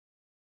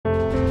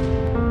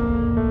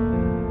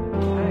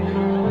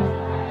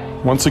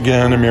Once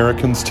again,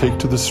 Americans take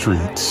to the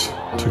streets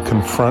to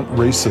confront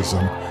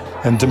racism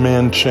and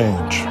demand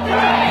change.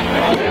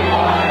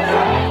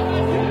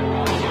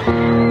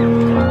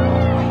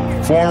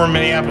 Former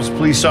Minneapolis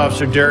police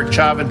officer Derek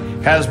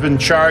Chauvin has been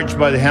charged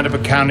by the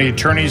Hennepin County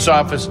Attorney's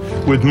Office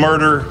with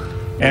murder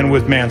and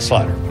with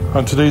manslaughter.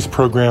 On today's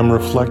program,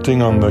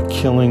 reflecting on the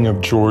killing of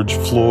George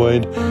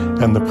Floyd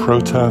and the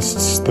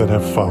protests that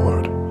have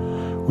followed.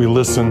 We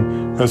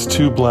listen as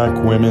two Black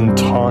women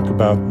talk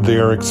about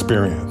their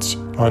experience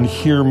on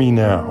Hear Me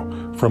Now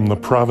from the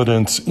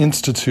Providence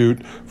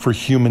Institute for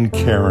Human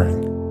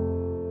Caring.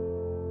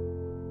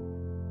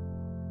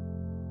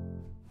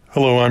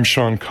 Hello, I'm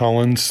Sean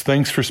Collins.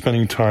 Thanks for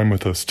spending time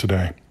with us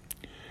today.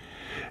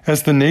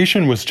 As the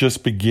nation was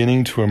just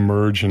beginning to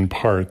emerge in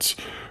parts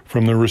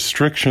from the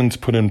restrictions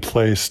put in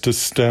place to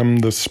stem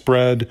the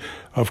spread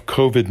of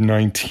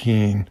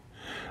COVID-19,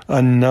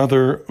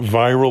 another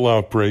viral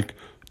outbreak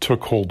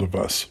took hold of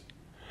us.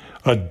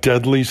 A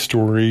deadly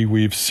story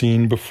we've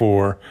seen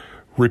before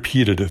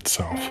repeated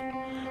itself.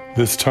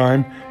 This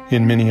time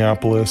in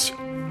Minneapolis,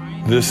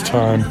 this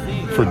time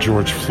for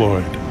George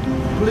Floyd.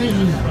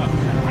 Please,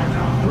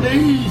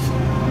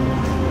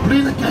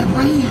 I can't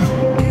breathe.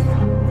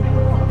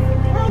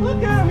 Bro,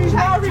 look at him. He's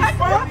not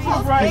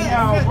responsive right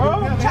now,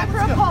 bro. Check for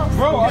a pulse.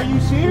 Bro, are you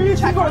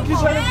serious? You gonna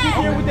just let him sit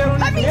here with that on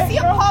his Let me neck, see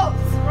a bro? pulse.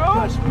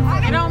 Bro,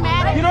 It don't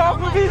matter. get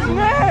off of his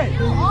neck.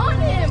 You on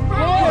him, bro.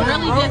 You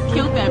really just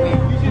killed that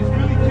man. You just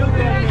really killed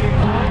that man.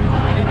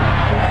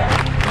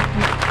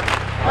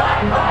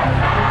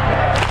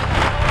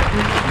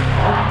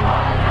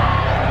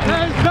 Get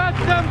his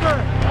badge number.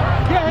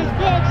 Get his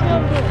badge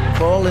number.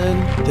 Call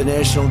in the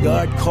National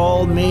Guard,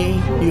 call me.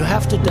 You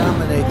have to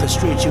dominate the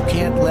streets. You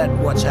can't let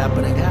what's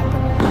happening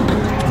happen.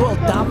 It's called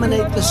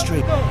dominate the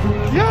street.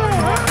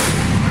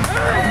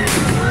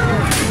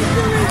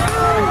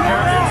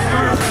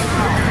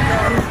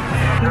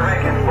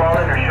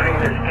 They're shooting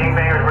this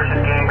gangbangers versus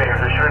gangbangers.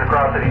 They're shooting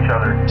across at each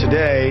other.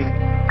 Today,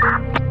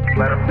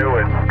 Let them do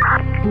it.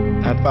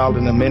 I filed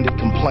an amended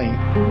complaint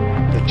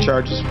that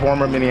charges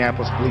former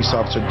Minneapolis police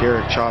officer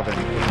Derek Chauvin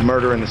with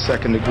murder in the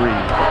second degree.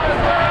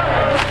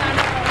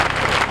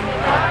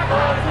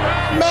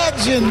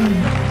 Imagine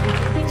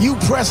you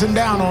pressing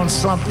down on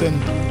something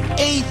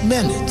 8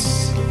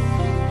 minutes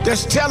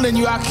that's telling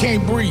you I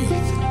can't breathe,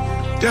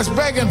 that's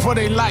begging for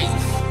their life,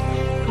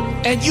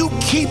 and you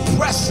keep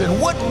pressing.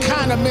 What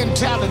kind of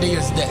mentality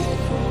is that?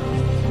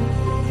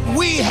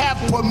 We have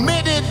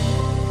permitted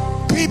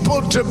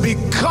people to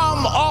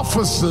become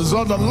officers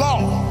of the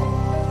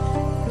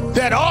law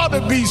that ought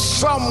to be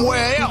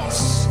somewhere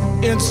else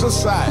in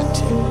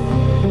society.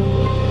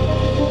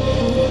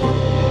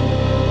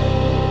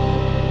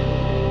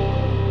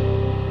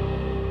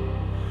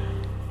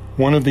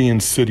 One of the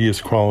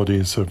insidious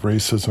qualities of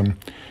racism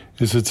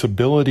is its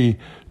ability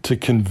to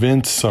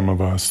convince some of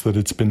us that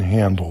it's been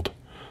handled,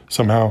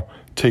 somehow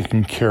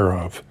taken care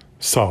of,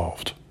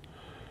 solved.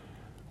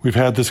 We've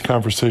had this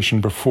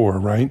conversation before,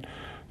 right?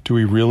 Do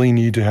we really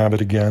need to have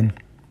it again?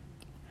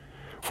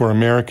 For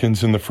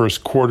Americans in the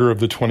first quarter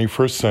of the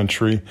 21st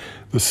century,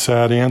 the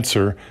sad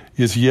answer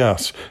is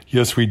yes.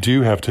 Yes, we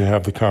do have to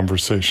have the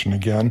conversation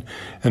again,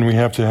 and we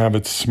have to have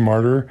it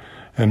smarter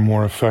and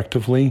more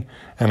effectively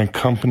and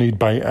accompanied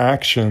by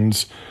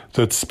actions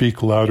that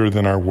speak louder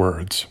than our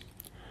words.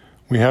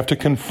 We have to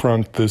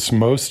confront this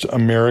most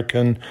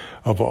American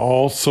of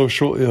all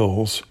social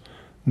ills,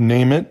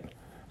 name it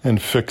and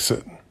fix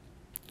it.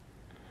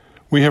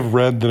 We have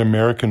read that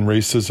American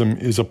racism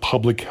is a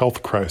public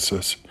health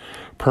crisis,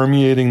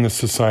 permeating the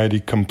society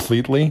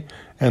completely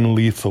and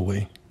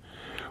lethally.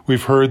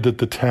 We've heard that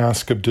the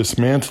task of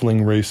dismantling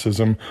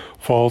racism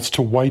falls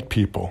to white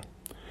people.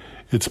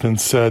 It's been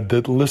said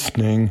that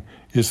listening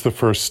is the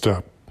first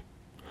step.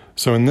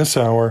 So in this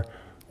hour,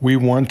 we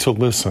want to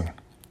listen.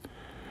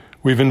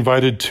 We've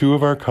invited two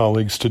of our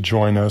colleagues to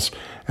join us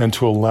and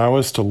to allow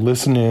us to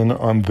listen in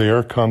on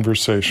their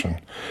conversation.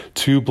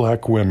 Two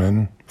Black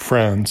women,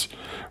 friends,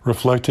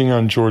 reflecting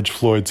on George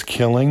Floyd's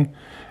killing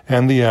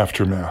and the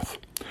aftermath,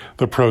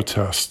 the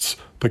protests,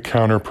 the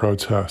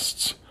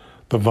counter-protests,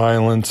 the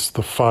violence,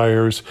 the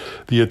fires,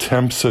 the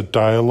attempts at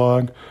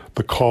dialogue,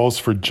 the calls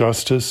for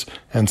justice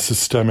and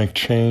systemic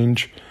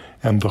change,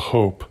 and the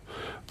hope,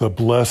 the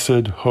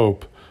blessed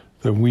hope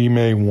that we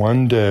may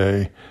one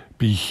day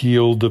be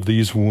healed of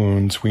these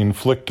wounds we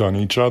inflict on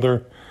each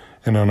other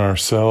and on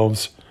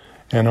ourselves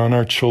and on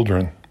our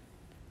children.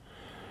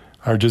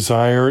 Our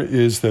desire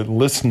is that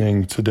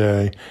listening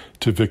today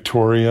to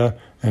Victoria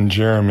and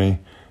Jeremy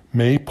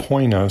may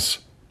point us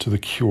to the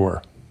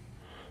cure,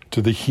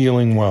 to the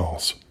healing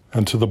wells,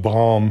 and to the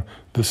balm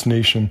this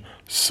nation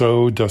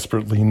so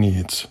desperately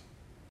needs.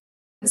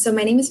 So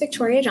my name is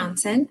Victoria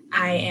Johnson.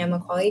 I am a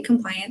quality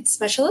compliance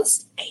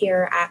specialist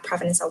here at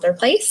Providence Elder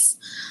Place.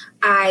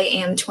 I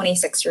am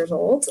 26 years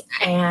old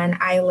and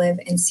I live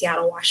in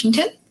Seattle,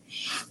 Washington.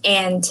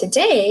 And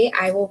today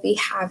I will be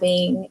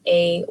having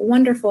a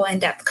wonderful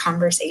in-depth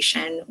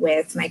conversation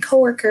with my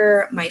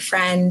coworker, my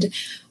friend,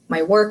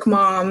 my work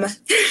mom,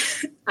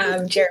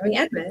 Jeremy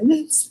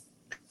Edmonds.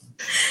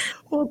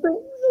 Well,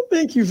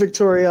 thank you,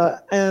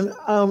 Victoria. And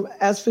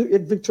as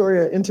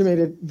Victoria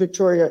intimated,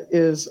 Victoria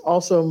is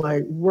also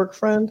my work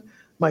friend,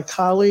 my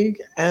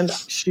colleague, and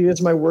she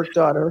is my work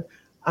daughter.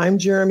 I'm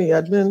Jeremy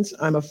Edmonds.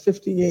 I'm a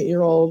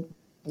 58-year-old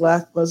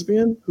Black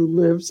lesbian who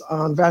lives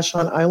on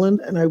Vashon Island,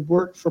 and I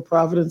work for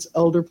Providence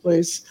Elder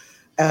Place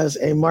as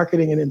a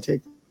marketing and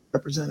intake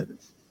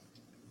representative.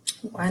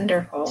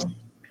 Wonderful.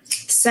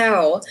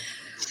 So,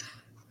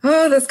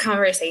 this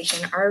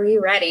conversation, are we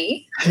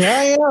ready? Yeah,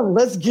 I am.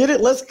 Let's get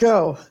it. Let's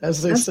go,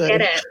 as they say. Let's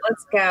get it.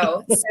 Let's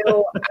go.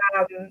 So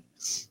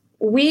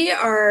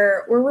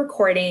we're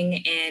recording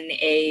in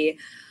a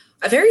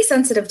very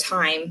sensitive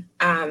time,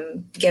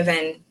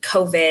 given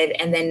COVID.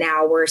 And then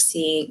now we're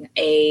seeing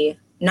a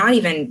not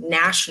even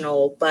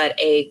national, but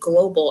a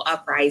global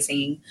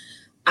uprising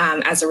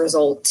as a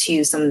result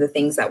to some of the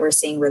things that we're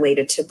seeing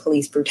related to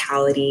police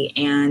brutality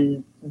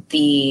and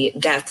the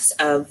deaths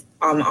of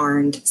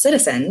unarmed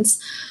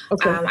citizens.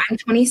 Okay. I'm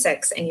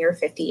 26 and you're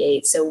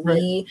 58. So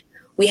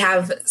we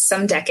have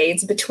some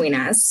decades between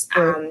us.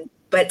 Right.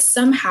 But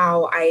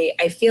somehow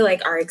I feel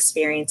like our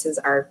experiences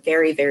are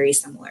very, very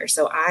similar.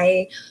 So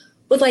I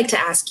would like to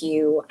ask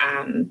you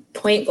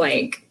point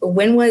blank,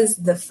 when was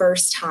the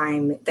first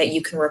time that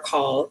you can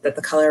recall that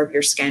the color of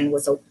your skin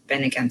was a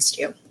weapon against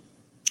you?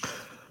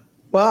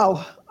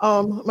 Wow.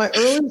 My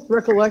earliest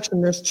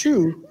recollection, there's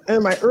two.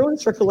 And my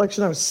earliest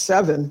recollection, I was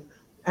 7.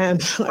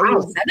 And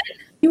wow, 7?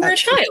 You were a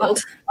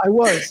child. I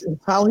was in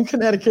Holland,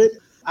 Connecticut.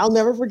 I'll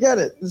never forget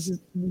it. This is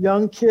a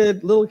young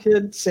kid, little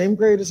kid, same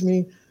grade as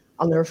me.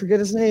 I'll never forget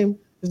his name.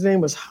 His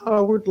name was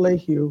Howard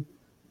Lehue.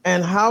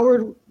 And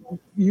Howard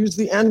used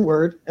the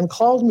N-word and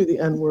called me the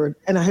N-word.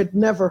 And I had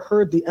never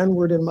heard the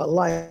N-word in my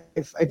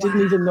life. I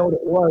didn't even know what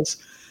it was.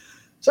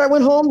 So I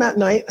went home that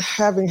night,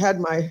 having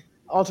had my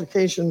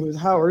altercation with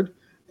Howard.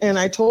 And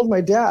I told my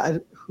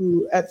dad,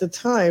 who at the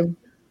time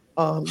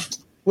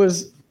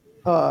was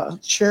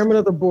chairman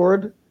of the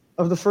board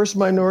of the first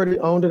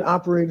minority-owned and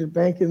operated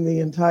bank in the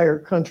entire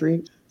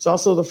country. He's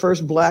also the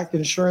first Black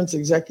insurance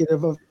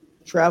executive of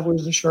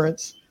Travelers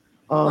Insurance.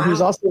 He was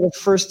also the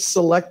first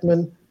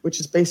selectman, which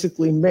is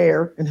basically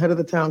mayor and head of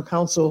the town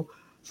council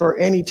for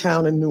any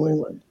town in New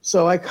England.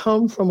 So I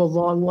come from a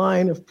long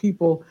line of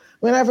people.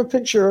 I mean, I have a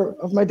picture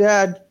of my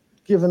dad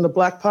giving the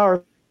Black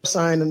Power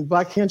sign and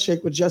Black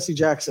handshake with Jesse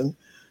Jackson.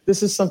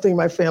 This is something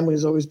my family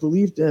has always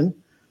believed in.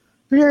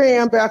 Here I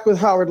am back with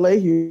Howard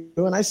Lehue,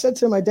 and I said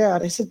to my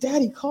dad, I said,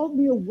 Dad, he called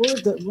me a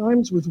word that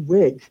rhymes with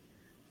wig.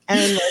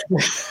 And my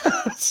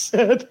dad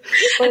said,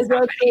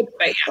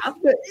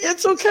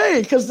 it's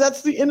okay, because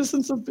that's the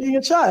innocence of being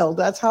a child.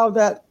 That's how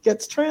that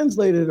gets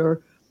translated,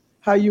 or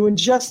how you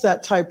ingest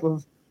that type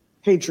of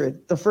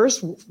hatred. The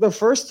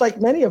first, like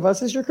many of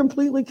us, is you're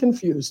completely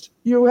confused.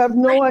 You have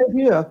no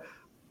idea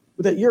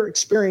that your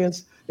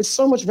experience is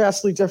so much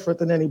vastly different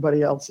than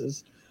anybody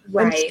else's.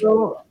 Right. And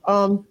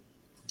so,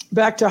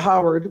 back to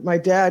Howard, my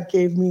dad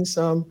gave me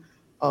some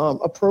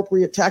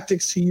appropriate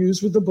tactics to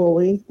use with the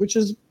bully, which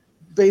is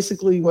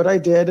basically what I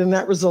did, and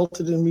that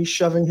resulted in me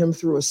shoving him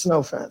through a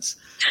snow fence.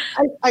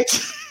 I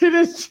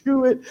didn't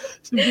do it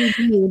to be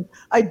mean.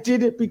 I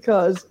did it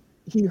because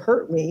he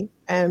hurt me,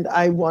 and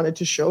I wanted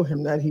to show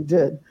him that he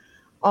did.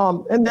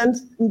 And then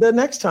the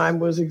next time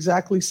was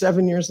exactly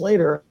 7 years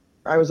later.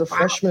 I was a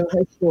freshman in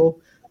high school,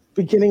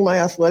 beginning my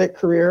athletic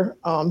career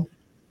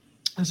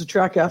as a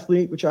track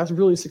athlete, which I was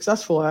really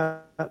successful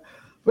at.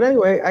 But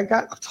anyway, I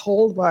got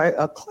told by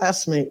a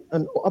classmate,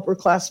 an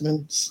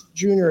upperclassman,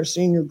 junior or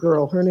senior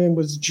girl, her name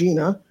was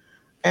Gina,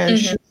 and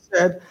she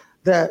said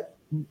that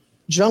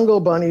jungle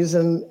bunnies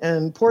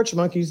and porch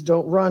monkeys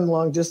don't run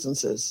long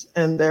distances.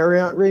 And there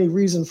aren't really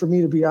reason for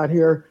me to be out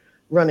here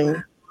running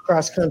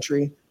cross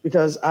country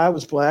because I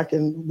was Black,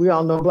 and we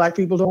all know Black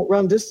people don't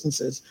run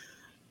distances.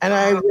 And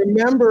I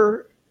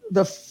remember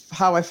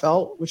how I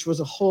felt, which was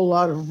a whole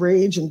lot of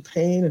rage and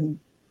pain and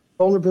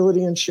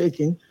vulnerability and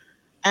shaking.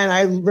 And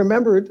I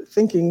remembered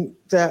thinking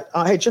that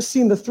I had just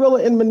seen the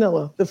Thriller in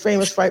Manila, the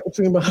famous fight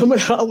between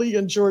Muhammad Ali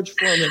and George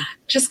Foreman.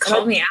 Just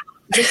call me out.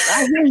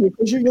 I hear you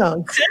because you're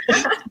young.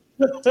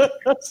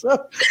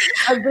 So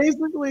I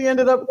basically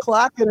ended up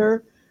clocking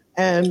her,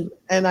 and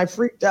I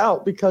freaked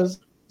out because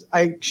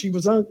she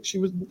was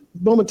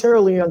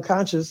momentarily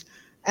unconscious.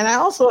 And it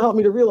also helped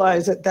me to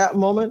realize at that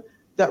moment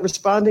that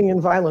responding in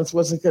violence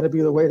wasn't going to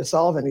be the way to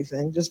solve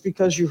anything. Just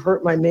because you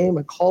hurt my name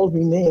and called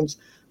me names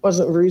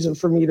wasn't a reason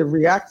for me to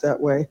react that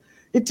way.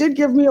 It did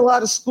give me a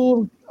lot of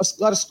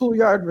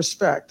schoolyard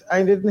respect.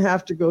 I didn't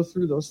have to go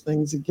through those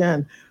things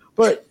again.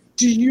 But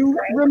do you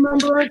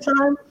remember a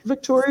time,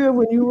 Victoria,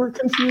 when you were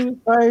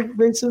confused by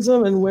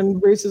racism and when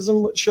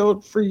racism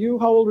showed for you?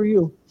 How old were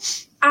you?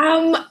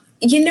 I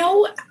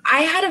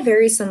had a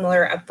very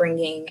similar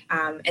upbringing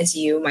as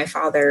you. My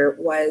father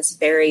was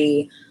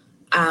very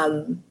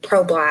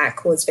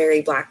pro-Black, was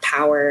very Black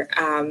power.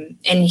 And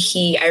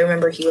I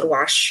remember he would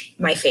wash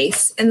my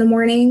face in the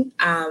morning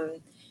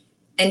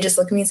and just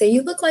look at me and say,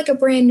 "You look like a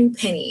brand new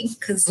penny,"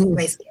 because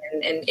my skin.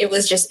 And it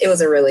was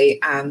a really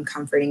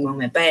comforting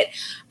moment. But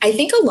I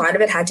think a lot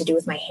of it had to do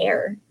with my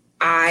hair.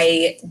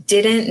 I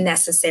didn't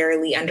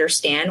necessarily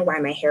understand why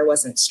my hair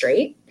wasn't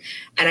straight.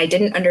 And I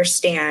didn't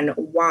understand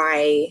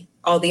why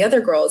all the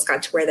other girls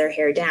got to wear their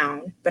hair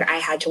down, but I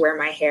had to wear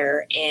my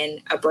hair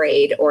in a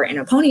braid or in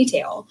a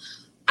ponytail.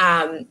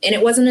 And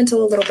it wasn't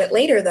until a little bit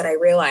later that I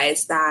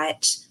realized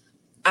that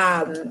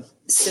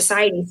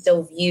society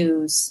still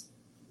views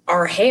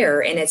our hair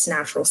in its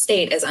natural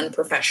state as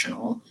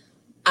unprofessional.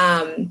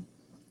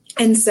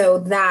 And so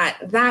that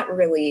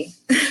really,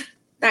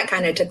 that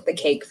kind of took the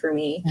cake for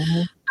me.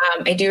 Mm-hmm.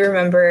 I do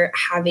remember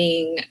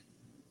having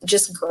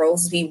just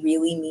girls be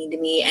really mean to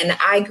me. And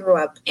I grew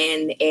up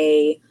in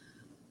an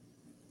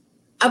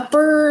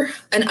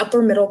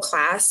upper middle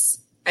class,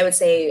 I would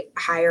say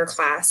higher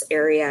class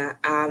area.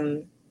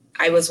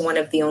 I was one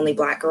of the only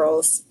Black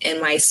girls in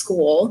my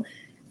school.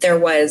 There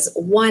was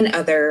one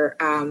other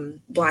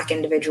Black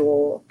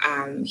individual.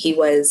 He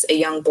was a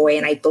young boy,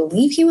 and I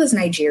believe he was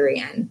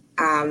Nigerian.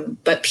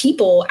 But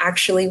people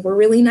actually were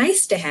really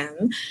nice to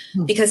him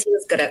because he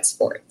was good at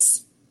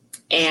sports.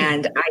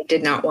 And I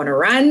did not want to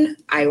run.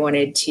 I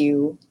wanted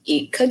to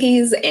eat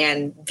cookies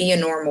and be a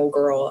normal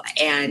girl.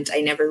 And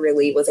I never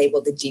really was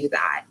able to do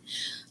that.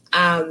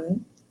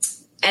 And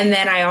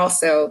then I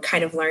also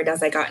kind of learned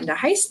as I got into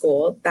high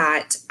school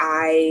that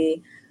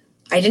I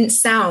didn't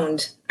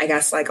sound, I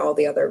guess, like all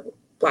the other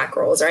Black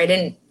girls, or I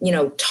didn't,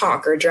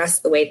 talk or dress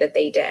the way that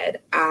they did.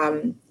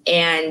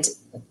 And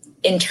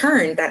in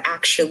turn, that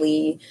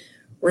actually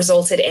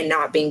resulted in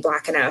not being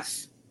Black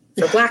enough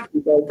for Black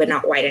people, but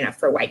not white enough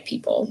for white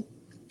people.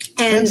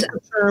 And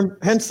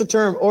hence the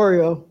term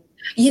Oreo.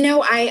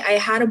 I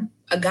had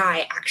a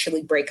guy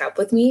actually break up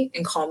with me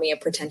and call me a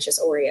pretentious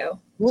Oreo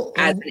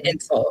as an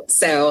insult.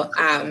 So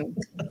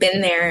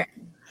been there,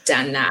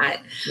 done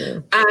that. Yeah.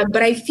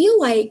 But I feel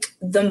like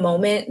the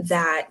moment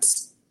that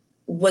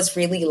was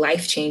really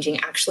life-changing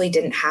actually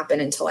didn't happen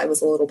until I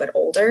was a little bit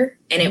older.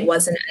 And it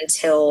wasn't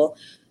until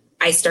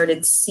I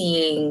started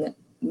seeing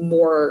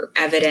more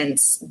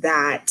evidence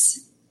that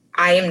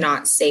I am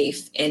not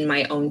safe in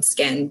my own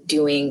skin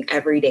doing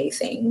everyday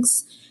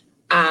things.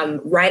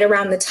 Right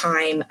around the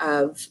time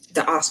of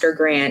the Oscar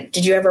Grant,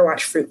 did you ever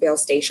watch Fruitvale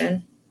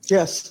Station?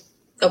 Yes.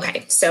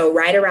 Okay, so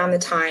right around the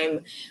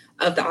time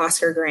of the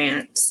Oscar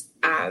Grant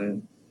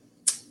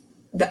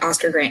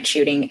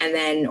shooting, and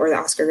then, or the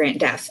Oscar Grant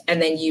death,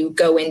 and then you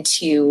go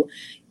into,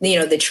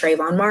 the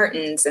Trayvon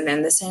Martins, and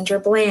then the Sandra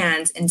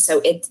Blands, and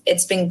so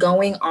it's been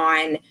going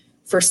on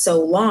for so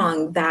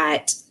long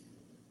that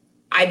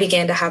I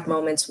began to have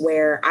moments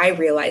where I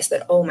realized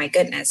that, oh my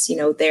goodness,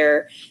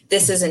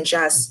 this isn't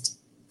just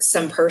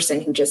some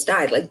person who just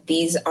died. Like,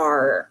 these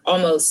are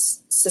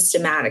almost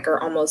systematic,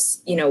 or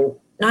almost,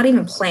 not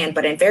even planned,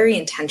 but very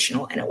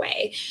intentional in a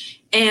way.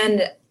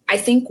 And I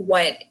think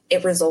what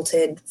it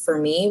resulted for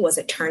me was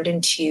it turned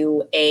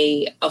into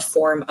a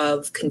form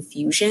of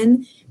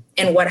confusion.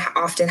 And what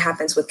often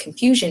happens with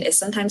confusion is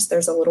sometimes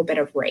there's a little bit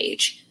of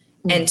rage.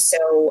 Mm-hmm. And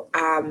so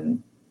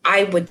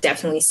I would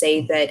definitely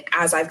say that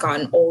as I've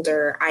gotten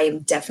older, I am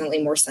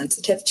definitely more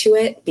sensitive to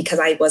it, because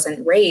I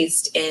wasn't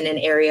raised in an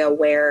area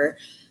where,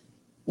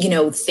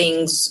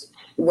 things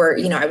were,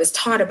 I was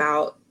taught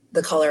about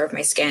the color of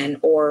my skin,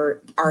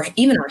 or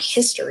even our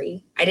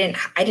history. I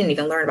didn't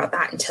even learn about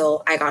that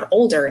until I got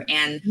older,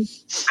 and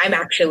I'm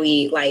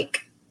actually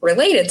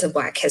related to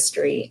Black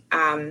history.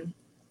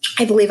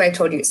 I believe I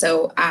told you.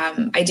 So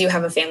I do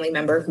have a family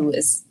member who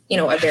is,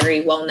 a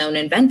very well-known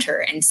inventor.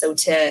 And so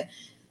to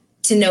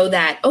know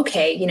that,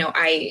 okay,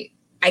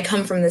 I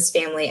come from this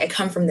family, I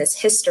come from this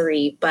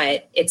history,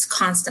 but it's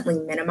constantly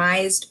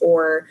minimized,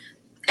 or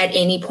at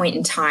any point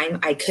in time,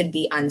 I could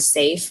be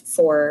unsafe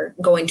for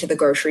going to the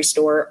grocery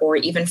store or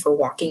even for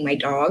walking my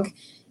dog,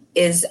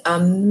 is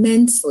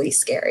immensely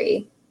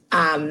scary.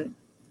 And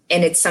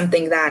it's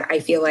something that I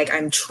feel like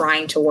I'm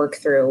trying to work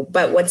through.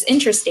 But what's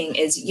interesting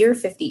is you're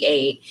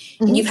 58,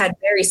 mm-hmm. and you've had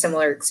very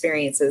similar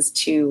experiences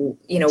to,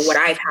 what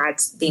I've had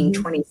being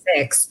mm-hmm.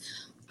 26.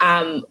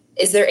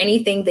 Is there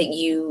anything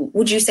that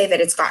would you say that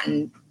it's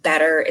gotten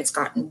better? It's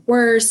gotten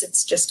worse?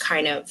 It's just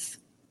kind of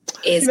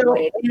what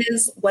it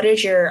is. What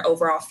is your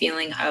overall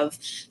feeling of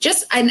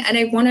just, and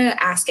I want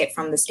to ask it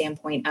from the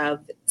standpoint of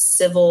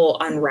civil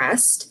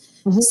unrest.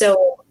 Mm-hmm.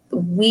 So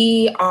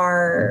we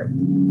are,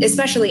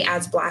 especially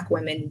as Black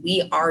women,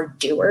 we are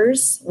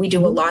doers. We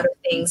do a lot of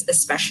things,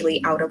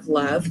 especially out of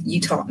love. You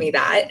taught me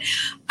that.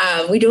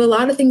 We do a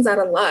lot of things out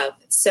of love.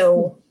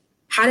 So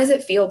how does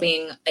it feel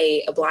being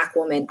a Black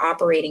woman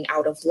operating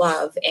out of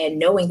love and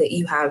knowing that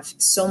you have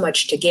so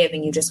much to give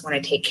and you just want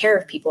to take care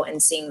of people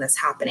and seeing this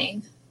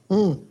happening?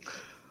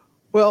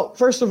 Well,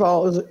 first of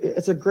all,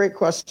 it's a great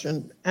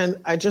question. And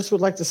I just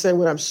would like to say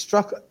what I'm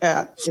struck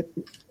at,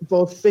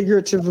 both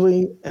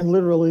figuratively and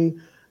literally,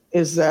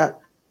 is that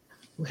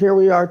here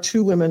we are,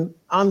 two women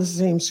on the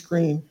same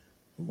screen,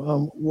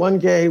 one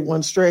gay,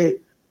 one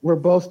straight. We're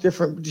both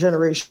different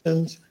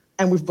generations,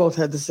 and we've both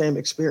had the same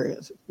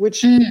experience,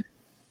 which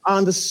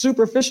on the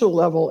superficial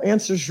level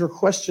answers your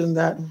question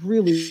that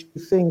really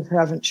things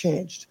haven't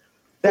changed.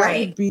 That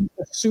would be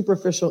a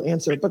superficial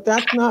answer, but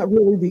that's not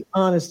really the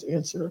honest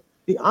answer.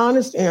 The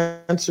honest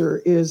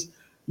answer is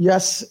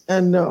yes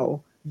and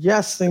no.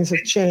 Yes, things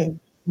have changed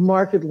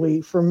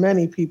markedly for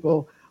many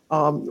people.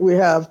 We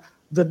have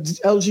the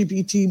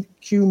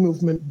LGBTQ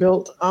movement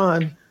built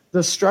on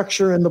the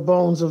structure and the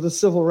bones of the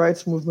civil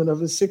rights movement of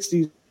the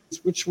 60s,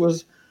 which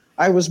was,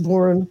 I was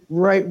born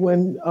right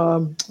when,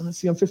 I'm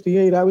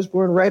 58. I was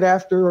born right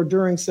after or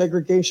during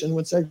segregation,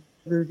 when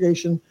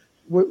segregation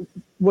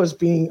was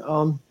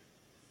being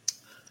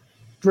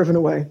driven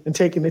away and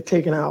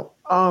taken out.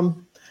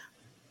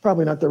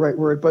 Probably not the right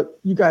word, but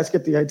you guys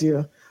get the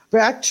idea.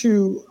 Back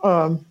to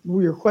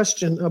your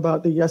question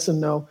about the yes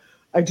and no.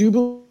 I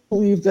do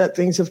believe that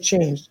things have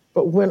changed,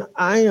 but when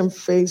I am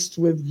faced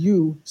with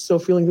you still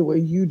feeling the way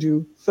you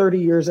do 30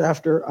 years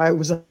after I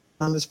was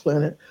on this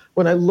planet,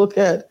 when I look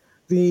at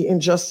the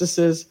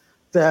injustices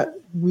that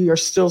we are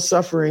still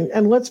suffering,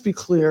 and let's be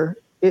clear,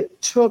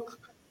 it took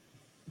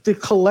the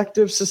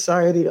collective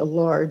society at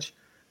large,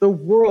 the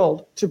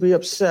world, to be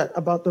upset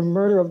about the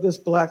murder of this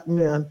Black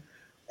man,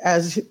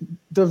 as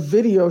the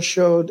video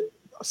showed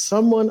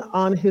someone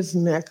on his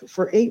neck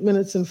for 8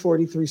 minutes and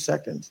 43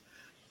 seconds.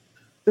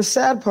 The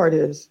sad part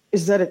is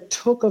that it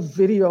took a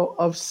video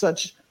of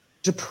such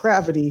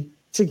depravity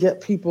to get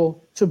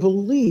people to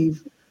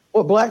believe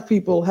what Black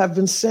people have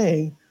been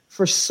saying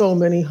for so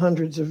many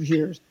hundreds of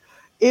years.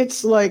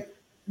 It's like,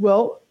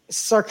 well,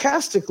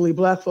 sarcastically,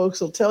 Black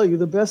folks will tell you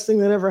the best thing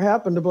that ever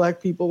happened to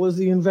Black people was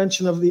the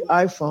invention of the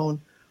iPhone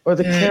or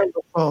the camera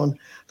phone,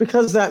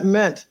 because that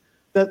meant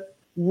that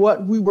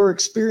what we were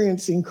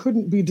experiencing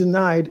couldn't be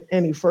denied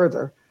any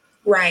further.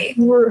 Right.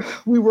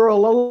 We were a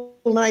little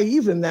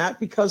naive in that,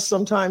 because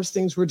sometimes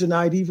things were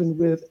denied even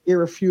with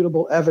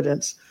irrefutable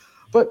evidence.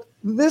 But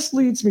this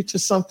leads me to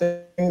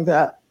something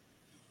that,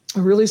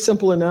 a really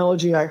simple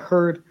analogy I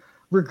heard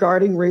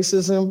regarding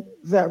racism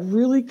that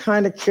really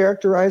kind of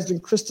characterized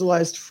and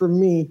crystallized for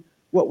me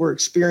what we're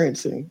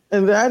experiencing.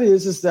 And that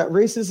is that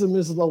racism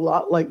is a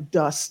lot like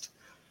dust.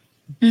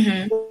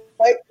 Mm-hmm.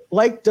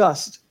 Like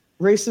dust,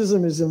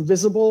 racism is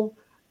invisible.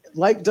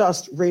 Like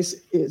dust,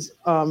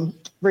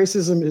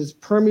 racism is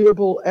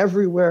permeable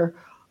everywhere.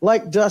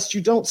 Like dust,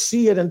 you don't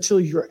see it until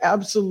you're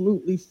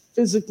absolutely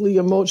physically,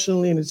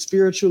 emotionally, and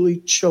spiritually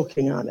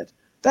choking on it.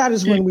 That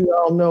is when we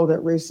all know that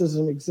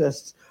racism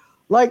exists.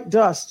 Like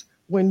dust,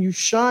 when you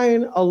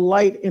shine a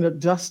light in a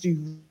dusty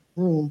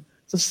room,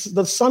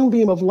 the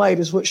sunbeam of light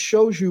is what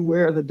shows you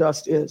where the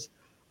dust is.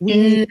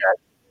 We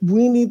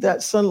need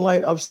that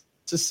sunlight of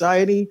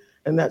society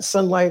and that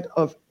sunlight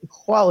of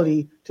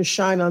equality to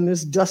shine on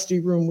this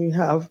dusty room we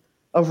have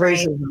of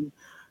racism. Right.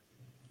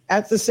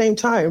 At the same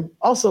time,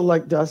 also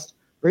like dust,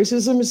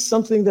 racism is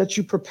something that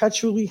you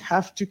perpetually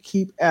have to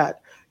keep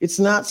at. It's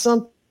not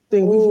something,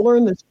 we've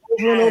learned this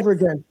over and over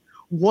again.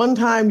 One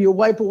time you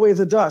wipe away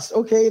the dust.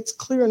 Okay, it's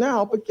clear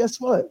now, but guess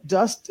what?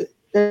 Dust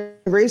and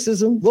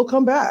racism will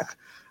come back.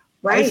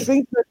 Right. I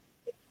think that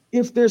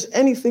if there's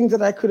anything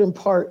that I could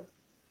impart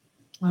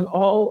on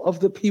all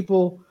of the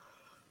people,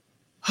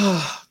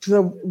 to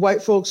the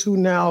white folks who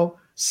now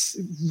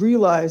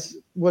realize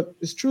what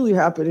is truly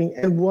happening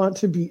and want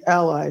to be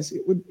allies,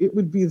 it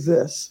would be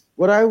this.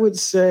 What I would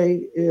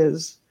say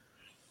is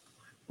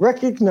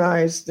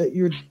recognize that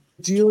you're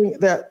dealing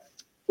that,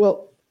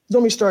 well,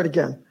 let me start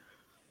again.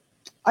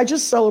 I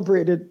just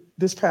celebrated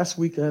this past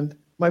weekend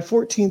my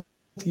 14th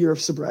year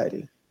of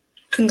sobriety.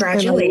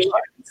 Congratulations.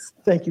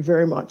 Thank you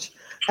very much.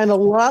 And a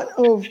lot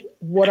of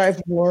what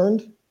I've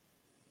learned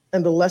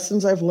and the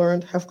lessons I've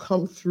learned have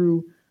come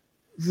through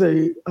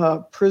the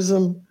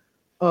prism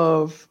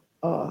of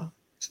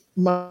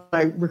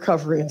my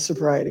recovery and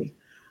sobriety.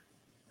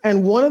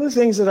 And one of the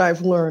things that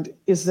I've learned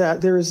is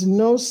that there is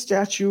no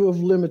statute of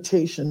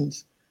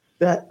limitations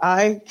that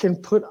I can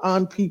put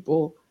on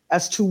people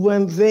as to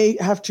when they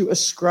have to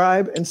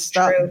ascribe and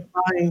stop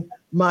buying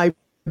my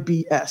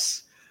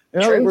BS.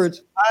 In other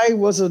words, I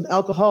was an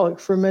alcoholic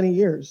for many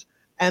years,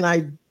 and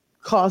I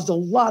caused a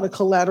lot of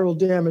collateral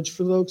damage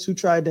for those who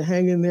tried to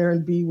hang in there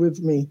and be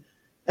with me.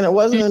 And it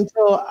wasn't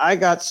until I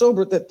got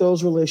sober that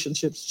those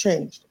relationships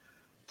changed.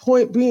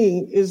 Point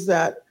being is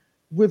that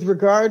with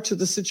regard to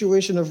the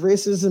situation of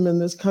racism in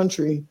this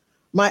country,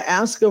 my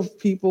ask of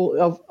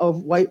people,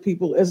 of white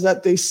people, is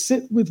that they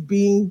sit with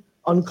being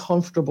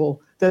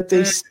uncomfortable, that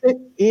they sit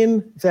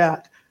in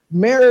that,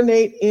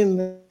 marinate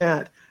in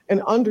that,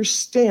 and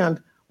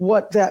understand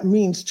what that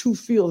means to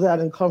feel that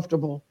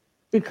uncomfortable.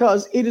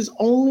 Because it is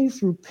only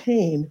through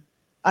pain,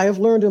 I have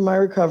learned in my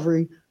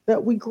recovery,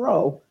 that we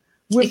grow.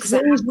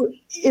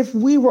 If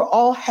we were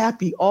all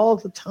happy all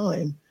the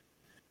time,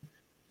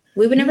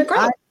 we would never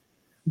grow.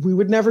 We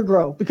would never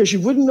grow, because you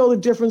wouldn't know the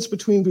difference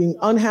between being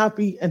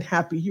unhappy and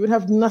happy. You would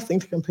have nothing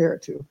to compare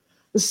it to.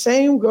 The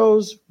same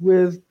goes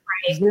with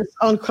this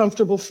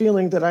uncomfortable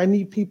feeling that I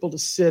need people to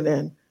sit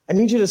in. I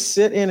need you to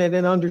sit in it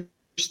and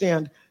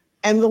understand.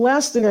 And the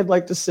last thing I'd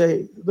like to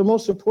say, the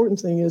most important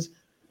thing is,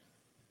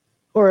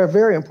 or a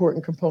very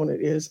important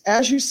component is,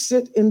 as you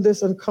sit in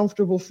this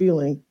uncomfortable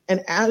feeling,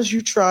 and as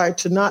you try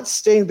to not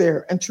stay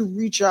there and to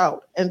reach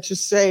out and to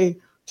say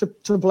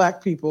to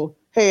Black people,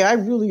 hey, I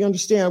really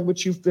understand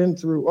what you've been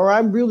through, or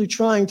I'm really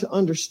trying to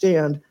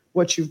understand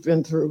what you've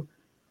been through.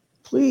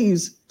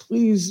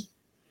 please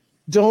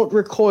don't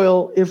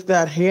recoil if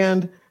that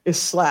hand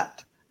is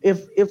slapped.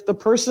 If the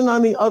person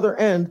on the other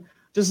end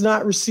does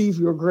not receive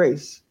your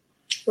grace,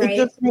 right.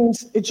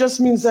 it just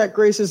means that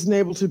grace isn't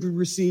able to be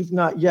received,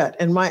 not yet.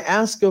 And my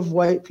ask of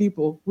white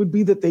people would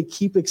be that they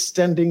keep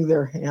extending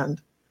their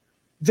hand.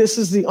 This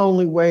is the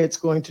only way it's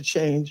going to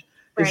change,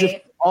 is if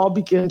we all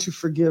begin to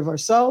forgive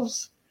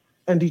ourselves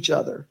and each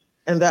other.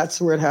 And that's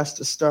where it has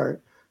to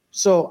start.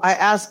 So I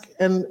ask,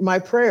 and my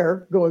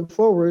prayer going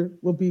forward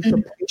will be for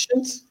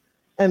patience,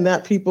 and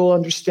that people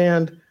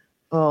understand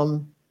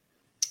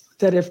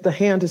that if the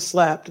hand is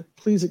slapped,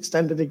 please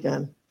extend it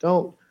again.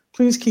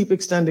 Please keep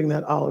extending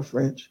that olive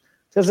branch,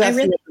 because that's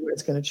the only way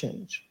it's going to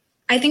change.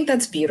 I think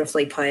that's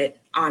beautifully put,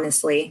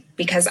 honestly,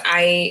 because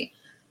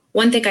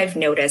one thing I've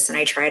noticed and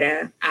I try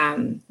to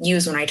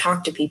use when I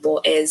talk to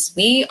people is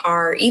we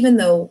are, even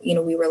though,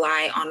 we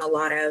rely on a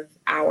lot of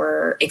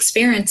our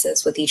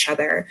experiences with each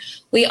other,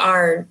 we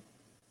are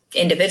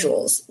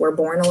individuals. We're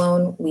born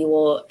alone. We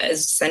will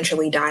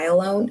essentially die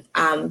alone.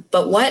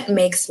 But what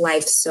makes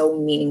life so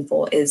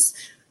meaningful is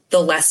the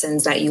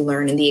lessons that you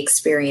learn and the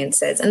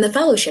experiences and the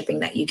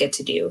fellowshipping that you get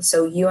to do.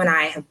 So you and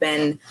I have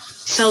been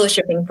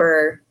fellowshipping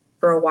for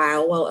a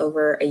while, well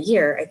over a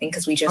year, I think,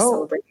 because we just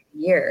celebrated a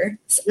year.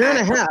 Year and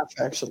a half,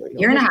 actually.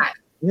 Year and a half.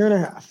 Year and a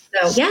half.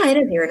 So yeah, it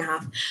is a year and a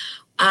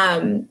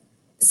half.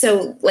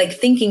 So like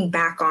thinking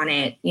back on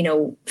it,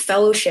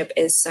 fellowship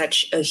is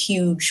such a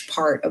huge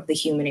part of the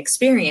human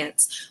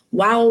experience.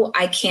 While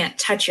I can't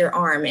touch your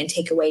arm and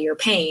take away your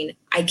pain,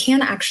 I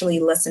can actually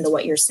listen to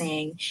what you're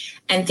saying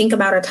and think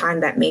about a time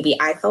that maybe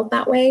I felt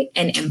that way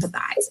and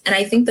empathize. And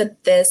I think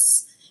that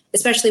this,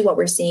 especially what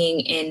we're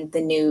seeing in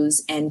the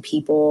news and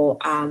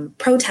people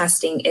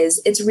protesting,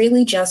 it's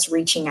really just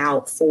reaching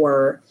out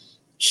for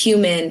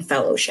human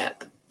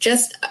fellowship,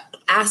 just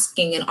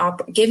asking and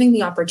giving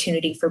the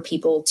opportunity for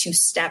people to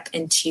step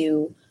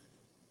into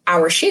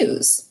our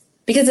shoes,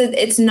 because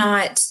it's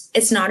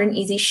not an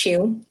easy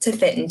shoe to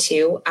fit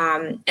into.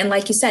 And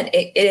like you said,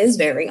 it is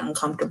very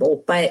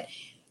uncomfortable, but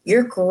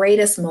your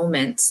greatest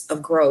moments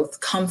of growth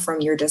come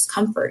from your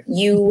discomfort.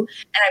 And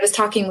I was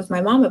talking with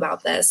my mom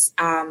about this.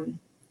 I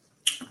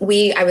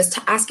was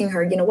asking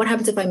her, what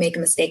happens if I make a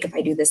mistake, if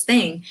I do this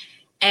thing?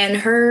 And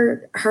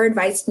her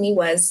advice to me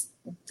was,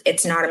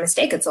 it's not a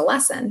mistake, it's a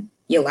lesson.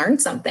 You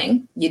learned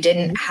something. You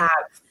didn't have,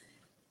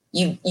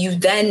 you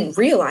then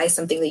realized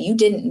something that you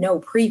didn't know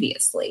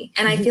previously.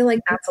 And I feel like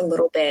that's a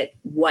little bit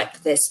what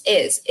this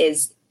is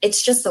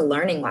it's just a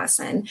learning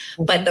lesson.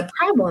 But the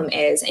problem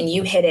is, and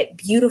you hit it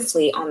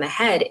beautifully on the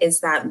head, is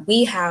that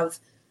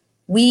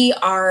we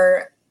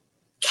are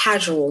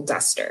casual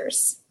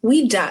dusters.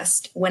 We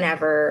dust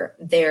whenever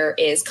there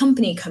is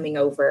company coming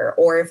over,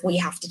 or if we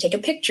have to take a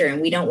picture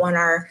and we don't want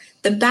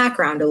the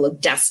background to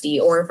look dusty,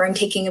 or if I'm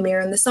taking a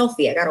mirror in the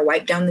selfie, I got to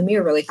wipe down the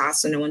mirror really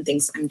fast so no one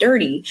thinks I'm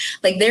dirty.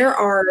 Like, there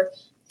are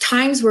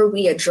times where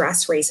we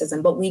address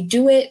racism, but we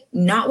do it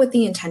not with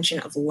the intention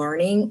of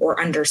learning or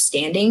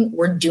understanding.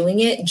 We're doing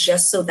it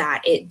just so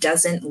that it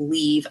doesn't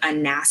leave a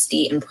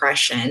nasty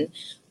impression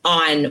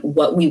on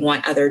what we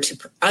want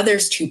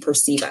others to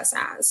perceive us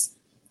as.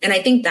 And I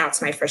think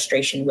that's my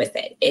frustration with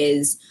it,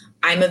 is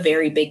I'm a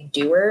very big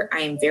doer.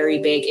 I am very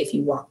big, if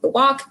you walk the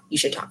walk, you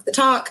should talk the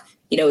talk.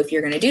 If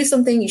you're going to do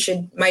something,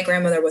 my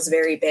grandmother was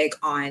very big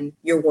on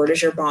your word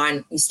is your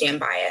bond, you stand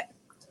by it.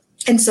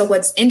 And so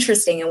what's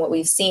interesting and what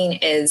we've seen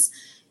is,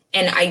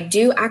 and I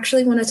do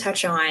actually want to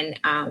touch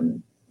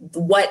on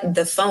what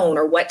the phone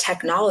or what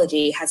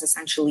technology has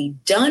essentially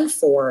done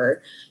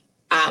for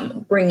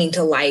bringing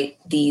to light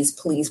these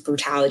police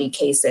brutality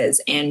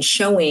cases and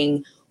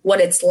showing what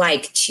it's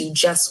like to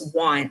just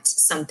want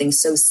something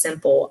so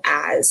simple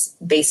as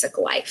basic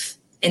life,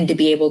 and to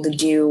be able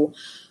to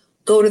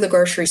go to the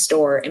grocery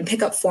store and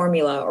pick up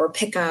formula or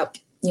pick up,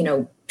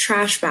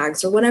 trash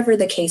bags or whatever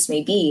the case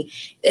may be.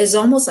 Is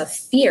almost a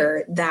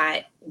fear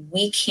that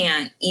we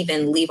can't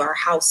even leave our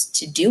house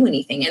to do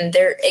anything. And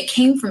it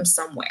came from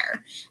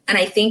somewhere. And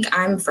I think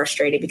I'm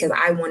frustrated because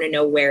I want to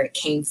know where it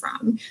came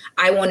from.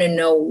 I want to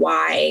know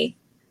why,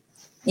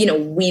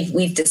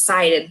 we've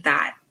decided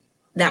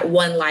that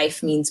one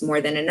life means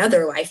more than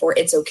another life, or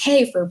it's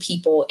okay for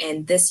people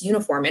in this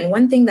uniform. And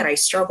one thing that I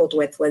struggled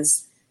with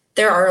was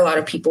there are a lot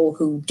of people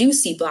who do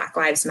see Black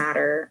Lives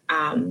Matter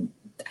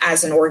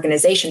as an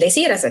organization. They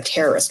see it as a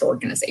terrorist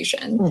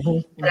organization.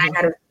 And I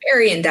had a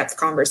very in-depth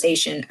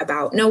conversation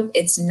about, no,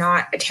 it's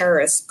not a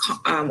terrorist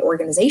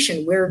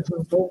organization. We're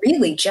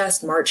really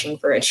just marching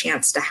for a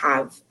chance to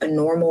have a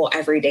normal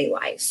everyday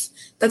life.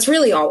 That's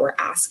really all we're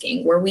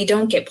asking, where we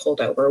don't get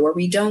pulled over, where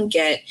we don't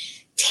get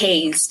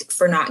tased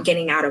for not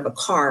getting out of a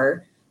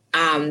car.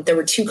 There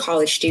were 2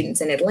 college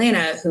students in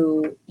Atlanta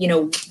who,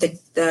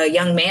 the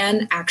young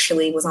man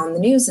actually was on the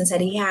news and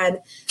said he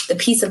had the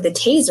piece of the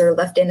taser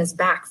left in his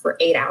back for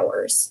 8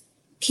 hours.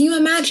 Can you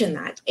imagine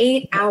that?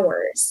 8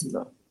 hours.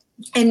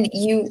 And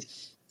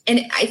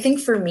I think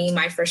for me,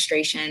 my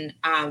frustration,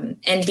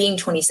 and being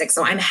 26,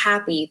 so I'm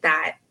happy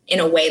that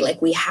in a way,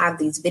 like, we have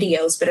these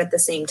videos, but at the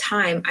same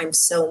time, I'm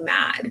so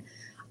mad.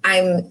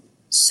 I'm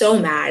so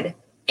mad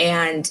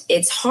And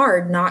it's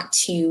hard not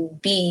to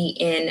be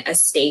in a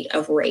state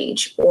of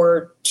rage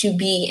or to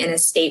be in a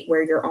state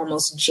where you're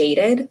almost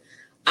jaded.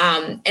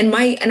 And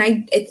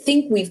I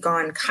think we've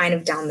gone kind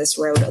of down this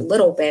road a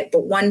little bit,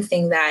 but one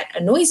thing that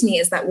annoys me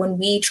is that when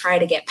we try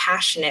to get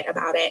passionate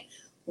about it,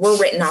 we're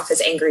written off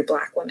as angry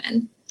Black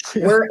women.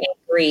 Yeah. We're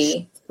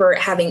angry for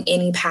having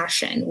any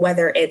passion,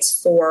 whether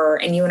it's for,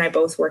 and you and I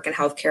both work in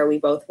healthcare, we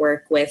both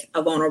work with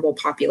a vulnerable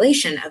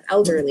population of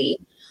elderly.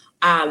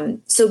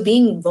 So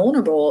being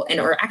vulnerable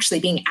or actually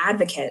being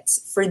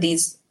advocates for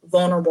these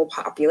vulnerable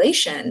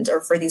populations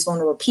or for these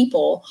vulnerable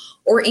people,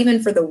 or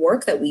even for the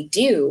work that we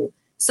do,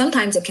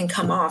 sometimes it can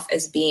come off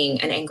as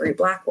being an angry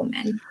Black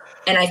woman.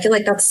 And I feel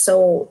like that's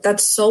so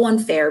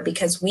unfair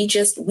because we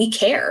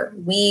care.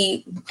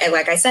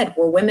 Like I said,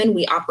 we're women,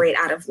 we operate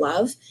out of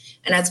love.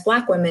 And as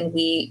Black women,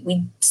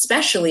 we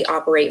especially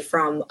operate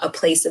from a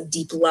place of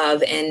deep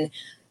love and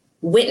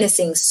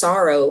witnessing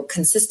sorrow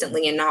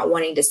consistently and not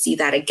wanting to see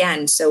that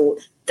again. So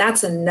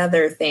that's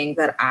another thing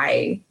that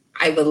I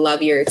would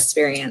love your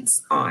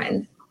experience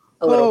on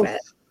a little bit.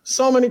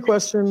 So many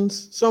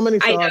questions, so many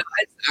thoughts. I know, I'm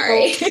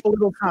sorry. So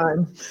little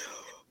time.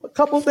 A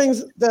couple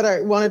things that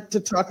I wanted to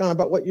talk on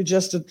about what you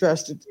just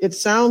addressed. It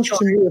sounds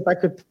to me, if I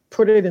could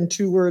put it in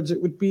 2 words,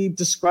 it would be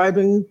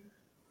describing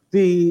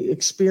the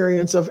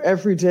experience of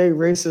everyday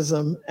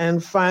racism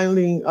and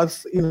finding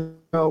us,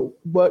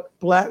 what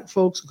Black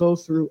folks go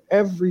through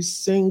every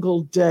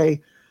single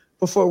day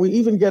before we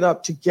even get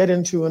up to get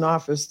into an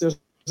office. There's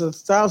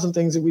 1,000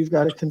 things that we've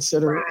got to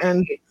consider. Right.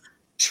 And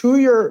to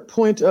your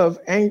point of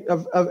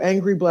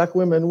angry Black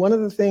women, one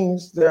of the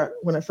things that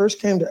when I first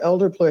came to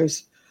Elder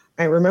Place,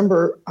 I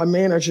remember a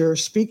manager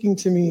speaking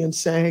to me and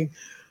saying,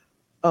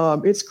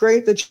 it's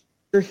great that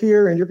you're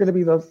here and you're going to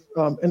be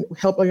and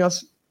helping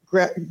us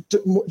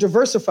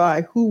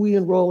diversify who we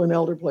enroll in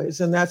Elder Place.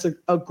 And that's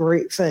a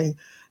great thing.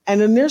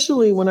 And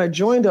initially, when I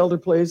joined Elder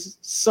Place,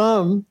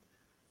 it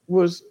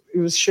was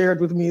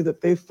shared with me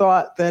that they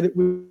thought that it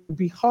would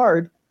be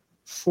hard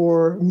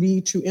for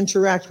me to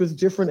interact with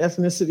different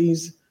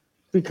ethnicities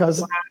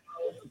because,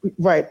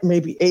 right,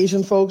 maybe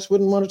Asian folks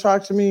wouldn't want to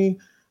talk to me,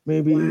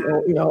 maybe,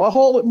 a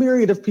whole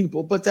myriad of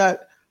people, but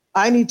that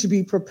I need to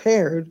be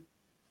prepared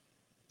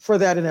for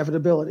that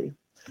inevitability.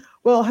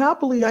 Well,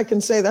 happily, I can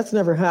say that's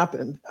never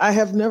happened. I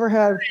have never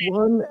had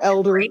one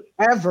elder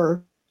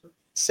ever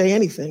say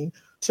anything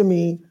to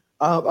me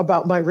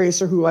about my race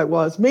or who I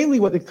was. Mainly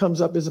what it comes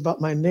up is about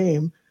my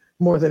name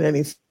more than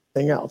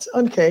anything else.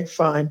 Okay,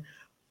 fine.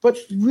 But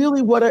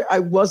really what I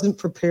wasn't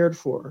prepared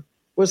for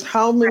was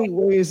how many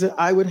ways that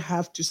I would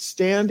have to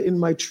stand in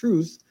my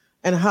truth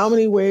and how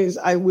many ways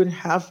I would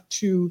have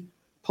to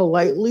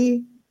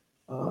politely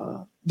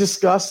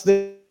discuss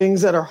the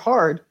things that are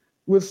hard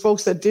with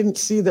folks that didn't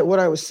see that what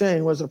I was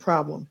saying was a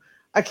problem.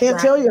 I can't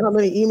tell you how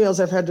many emails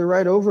I've had to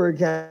write over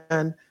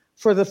again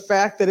for the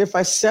fact that if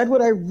I said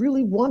what I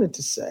really wanted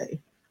to say,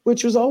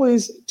 which was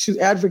always to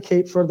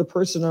advocate for the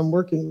person I'm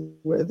working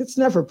with, it's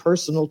never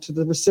personal to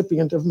the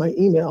recipient of my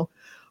email,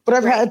 but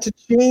I've had to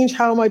change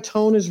how my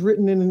tone is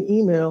written in an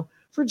email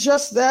for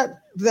just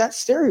that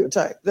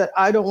stereotype that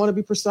I don't want to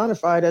be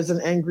personified as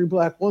an angry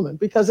Black woman,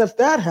 because if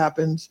that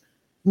happens,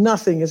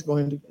 nothing is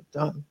going to get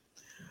done.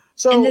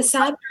 So, and the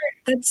sad part,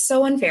 that's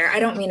so unfair. I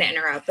don't mean to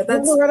interrupt, but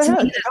that's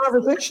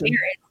conversation.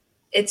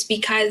 It's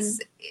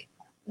because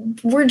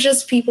we're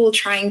just people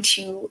trying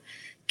to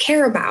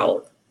care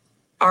about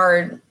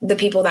the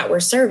people that we're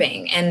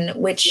serving, and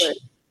which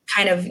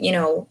kind of,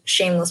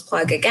 shameless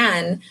plug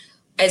again,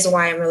 is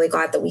why I'm really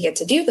glad that we get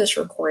to do this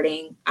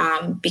recording,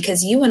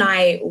 because you and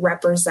I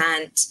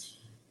represent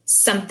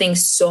something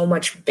so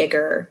much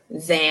bigger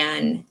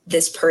than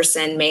this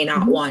person may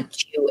not want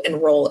to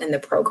enroll in the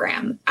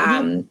program.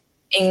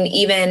 And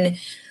even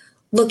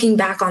looking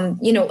back on,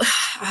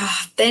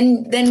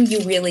 then you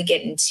really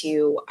get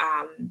into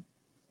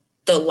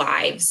the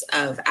lives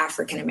of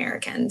African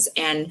Americans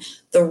and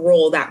the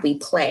role that we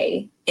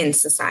play in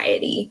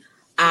society.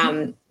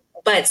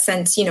 But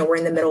since, we're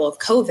in the middle of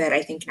COVID,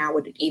 I think now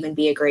would even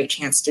be a great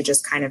chance to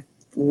just kind of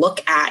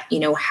look at,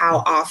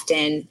 how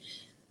often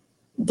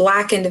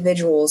Black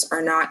individuals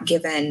are not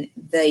given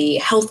the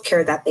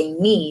healthcare that they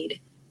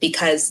need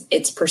because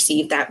it's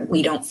perceived that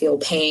we don't feel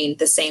pain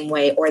the same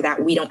way, or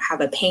that we don't have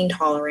a pain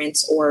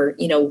tolerance, or,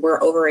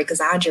 we're over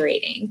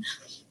exaggerating.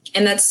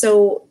 And that's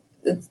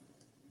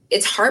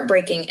it's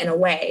heartbreaking in a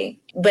way,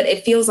 but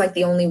it feels like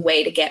the only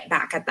way to get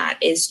back at that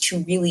is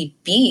to really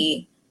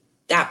be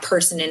that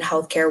person in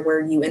healthcare where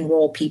you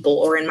enroll people,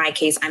 or in my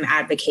case, I'm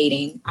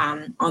advocating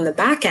on the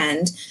back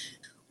end.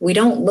 We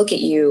don't look at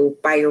you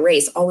by your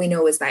race. All we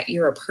know is that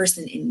you're a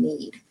person in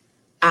need.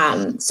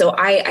 So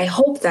I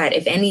hope that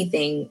if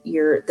anything,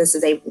 this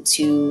is able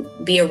to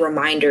be a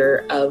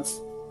reminder of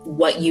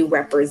what you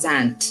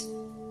represent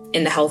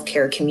in the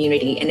healthcare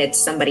community. And it's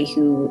somebody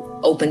who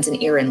opens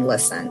an ear and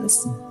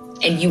listens.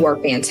 And you are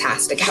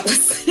fantastic at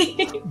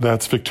listening.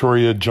 That's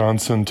Victoria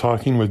Johnson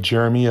talking with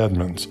Jeremy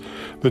Edmonds.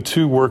 The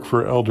two work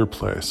for Elder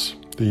Place,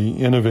 the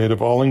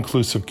innovative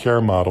all-inclusive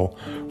care model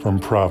from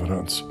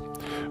Providence.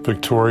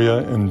 Victoria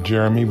and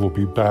Jeremy will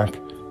be back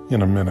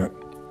in a minute.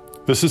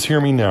 This is Hear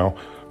Me Now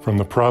from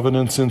the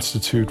Providence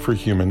Institute for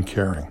Human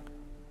Caring.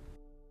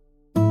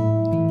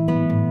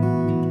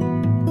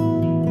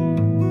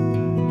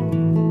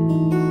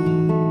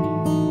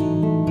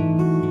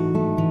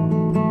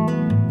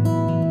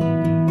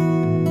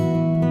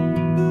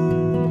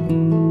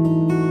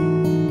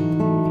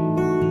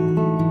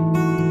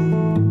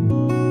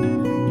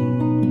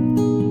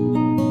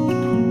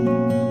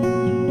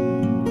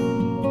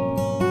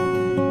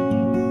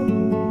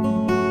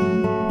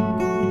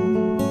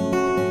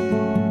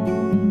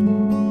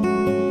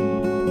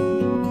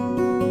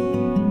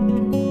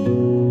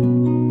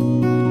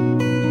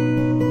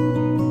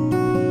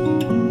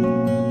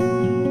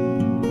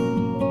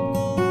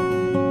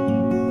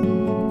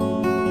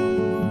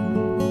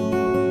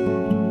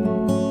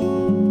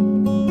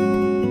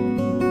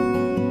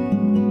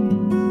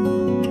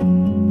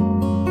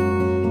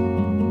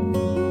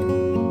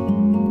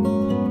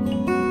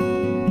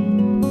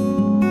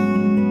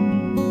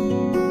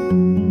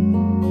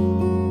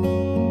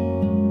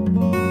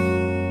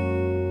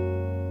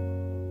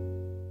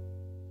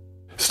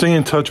 Stay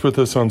in touch with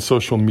us on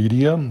social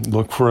media.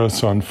 Look for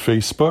us on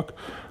Facebook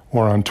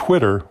or on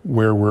Twitter,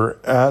 where we're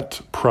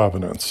at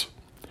Providence.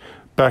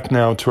 Back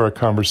now to our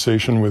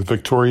conversation with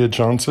Victoria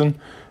Johnson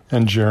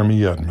and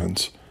Jeremy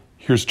Edmonds.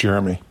 Here's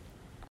Jeremy.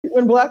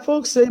 When Black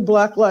folks say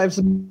Black Lives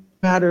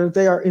Matter,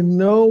 they are in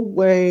no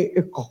way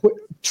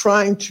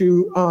trying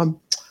to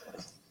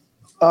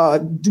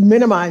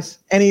minimize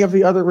any of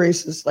the other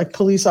races, like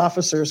police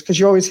officers, because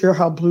you always hear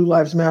how Blue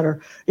Lives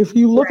Matter. If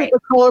you look at the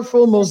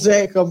colorful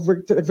mosaic of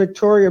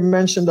Victoria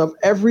mentioned of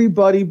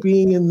everybody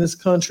being in this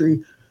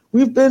country,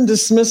 we've been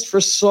dismissed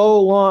for so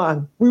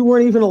long. We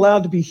weren't even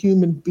allowed to be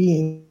human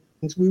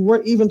beings. We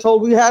weren't even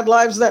told we had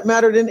lives that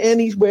mattered in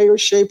any way or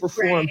shape or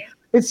form. Right.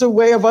 It's a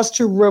way of us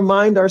to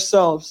remind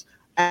ourselves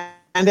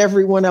and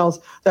everyone else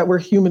that we're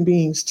human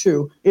beings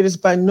too. It is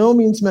by no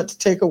means meant to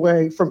take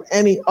away from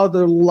any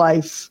other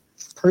life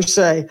per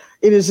se.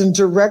 It is in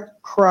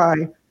direct cry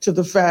to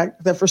the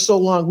fact that for so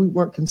long we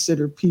weren't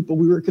considered people.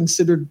 We were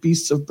considered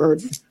beasts of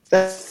burden.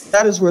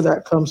 That is where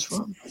that comes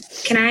from.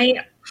 Can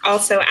I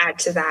also add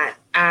to that?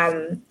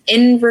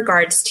 In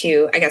regards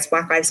to, I guess,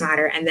 Black Lives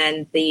Matter and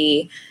then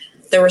the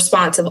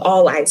response of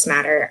all lives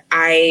matter,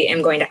 I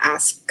am going to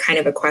ask kind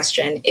of a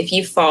question. If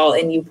you fall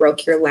and you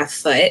broke your left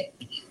foot,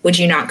 would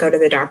you not go to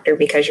the doctor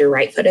because your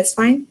right foot is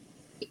fine?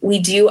 We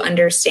do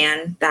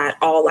understand that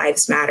all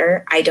lives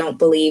matter. I don't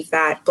believe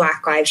that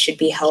Black lives should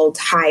be held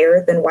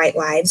higher than white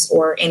lives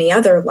or any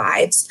other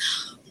lives.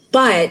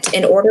 But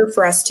in order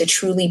for us to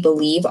truly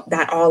believe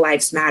that all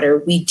lives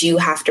matter, we do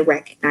have to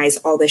recognize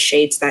all the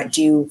shades that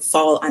do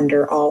fall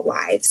under all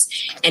lives.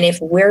 And if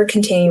we're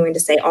continuing to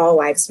say all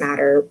lives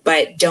matter,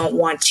 but don't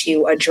want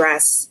to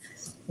address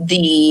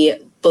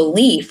the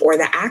belief or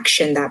the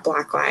action that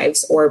Black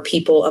lives or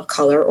people of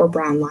color or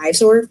brown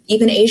lives or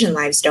even Asian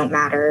lives don't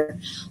matter,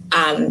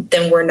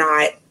 then we're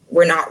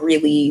not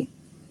really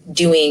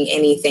doing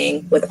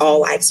anything with all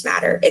lives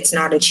matter. It's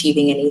not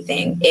achieving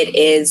anything. It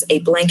is a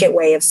blanket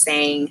way of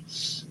saying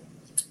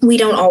we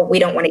don't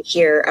want to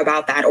hear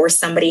about that, or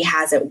somebody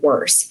has it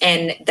worse.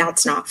 And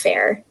that's not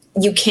fair.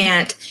 You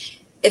can't,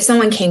 if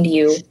someone came to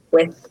you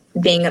with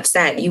being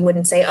upset, you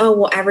wouldn't say, oh,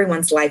 well,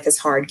 everyone's life is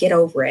hard, get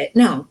over it.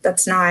 No,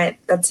 that's not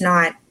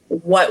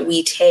what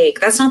we take.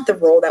 That's not the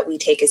role that we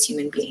take as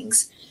human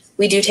beings.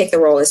 We do take the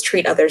role as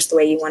treat others the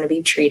way you want to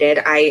be treated.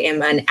 I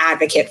am an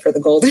advocate for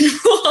the golden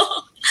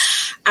rule.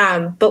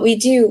 But we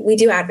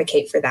do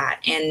advocate for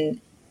that.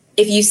 And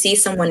if you see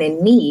someone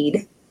in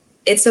need,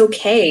 it's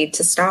okay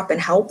to stop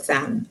and help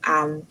them.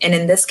 And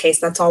in this case,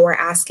 that's all we're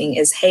asking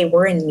is, hey,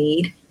 we're in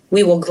need.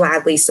 We will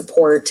gladly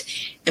support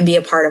and be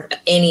a part of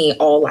any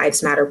All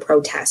Lives Matter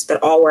protest.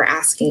 But all we're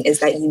asking is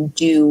that you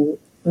do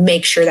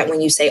make sure that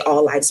when you say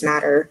all lives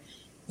matter,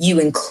 you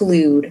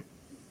include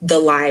the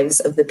lives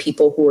of the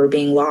people who are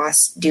being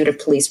lost due to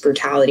police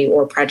brutality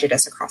or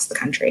prejudice across the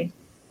country.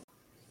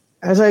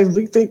 As I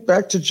think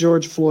back to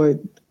George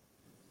Floyd,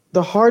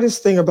 the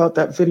hardest thing about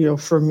that video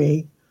for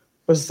me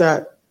was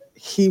that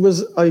he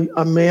was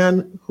a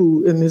man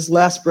who in his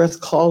last breath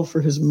called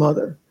for his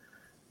mother.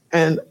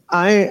 And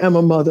I am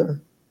a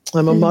mother.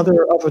 I'm a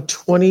mother of a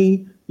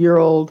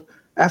 20-year-old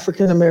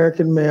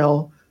African-American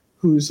male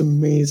who's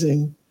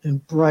amazing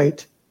and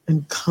bright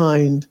and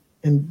kind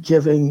and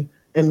giving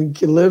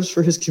and lives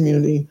for his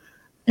community.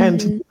 And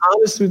to be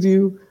honest with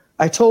you,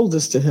 I told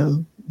this to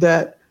him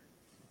that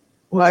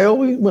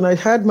when I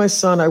had my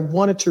son, I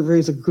wanted to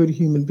raise a good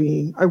human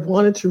being. I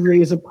wanted to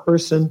raise a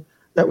person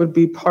that would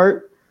be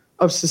part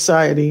of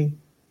society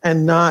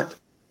and not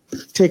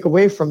take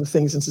away from the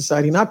things in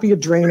society, not be a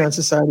drain on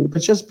society,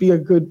 but just be a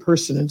good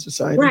person in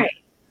society. Right.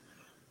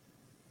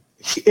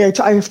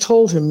 I have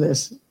told him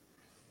this,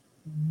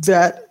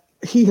 that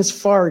he has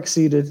far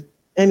exceeded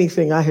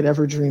anything I had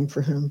ever dreamed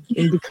for him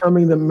in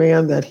becoming the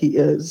man that he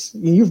is.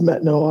 You've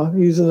met Noah.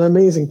 He's an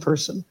amazing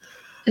person.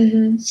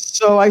 Mm-hmm.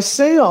 So I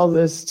say all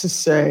this to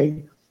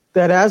say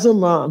that as a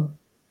mom,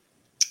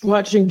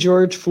 watching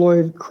George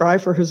Floyd cry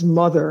for his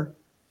mother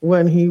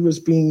when he was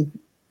being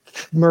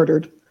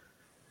murdered,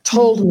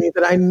 told me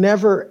that I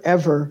never,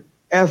 ever,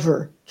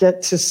 ever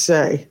get to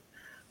say,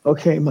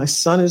 okay, my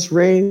son is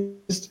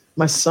raised,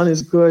 my son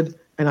is good,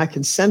 and I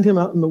can send him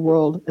out in the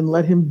world and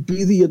let him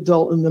be the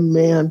adult and the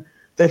man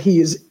that he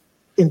is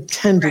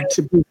intended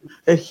to be,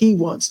 that he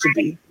wants to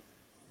be.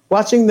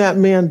 Watching that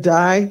man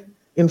die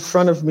in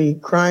front of me,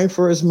 crying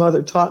for his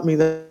mother, taught me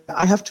that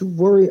I have to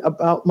worry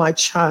about my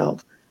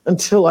child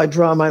until I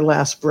draw my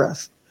last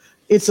breath.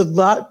 It's a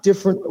lot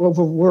different of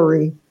a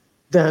worry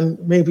than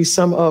maybe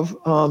some of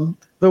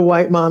the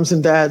white moms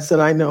and dads that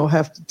I know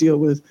have to deal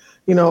with.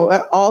 You know,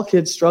 all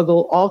kids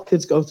struggle, all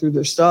kids go through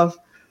their stuff,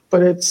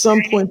 but at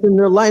some point in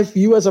their life,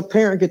 you as a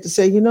parent get to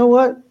say, you know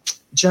what,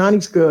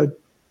 Johnny's good.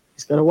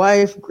 He's got a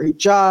wife, great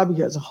job,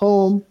 he has a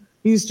home,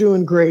 he's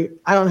doing great.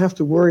 I don't have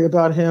to worry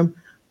about him.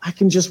 I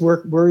can just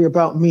worry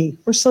about me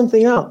or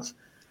something else.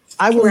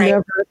 I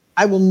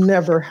will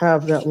never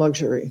have that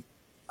luxury.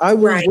 I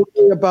will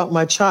worry about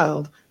my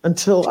child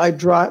until I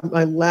draw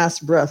my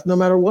last breath, no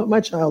matter what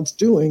my child's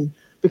doing,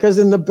 because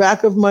in the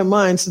back of my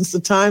mind, since the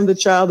time the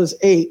child is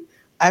 8,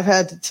 I've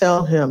had to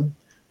tell him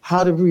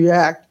how to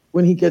react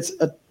when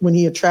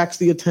he attracts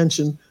the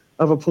attention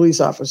of a police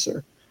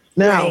officer.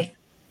 Now,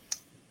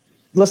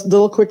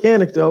 little quick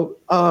anecdote.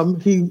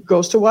 He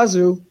goes to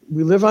Wazoo.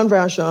 We live on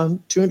Vashon,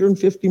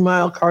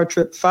 250-mile car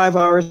trip, 5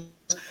 hours.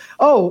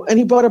 Oh, and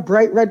he bought a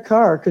bright red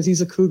car because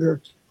he's a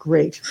cougar.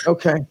 Great.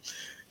 Okay.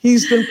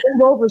 He's been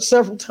pulled over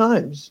several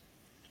times.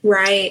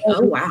 Right.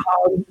 Oh,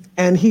 wow.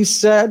 And he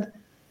said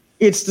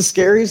it's the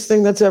scariest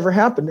thing that's ever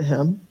happened to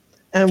him.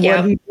 And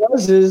what he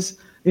does is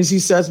he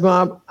says,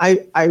 Mom,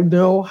 I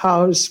know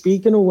how to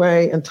speak in a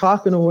way and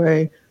talk in a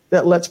way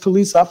that lets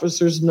police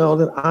officers know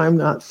that I'm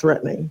not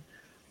threatening.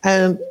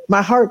 And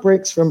my heart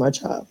breaks for my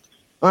child.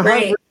 My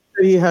heart breaks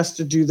that he has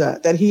to do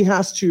that he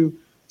has to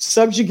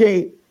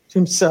subjugate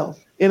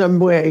himself in a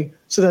way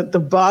so that the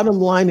bottom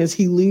line is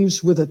he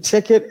leaves with a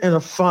ticket and a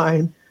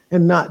fine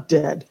and not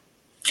dead.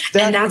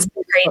 And that's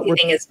the crazy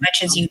thing. As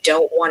much as you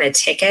don't want a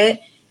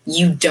ticket,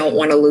 you don't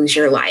want to lose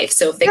your life.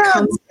 So if it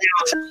comes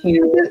down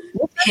to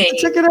paying a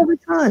ticket every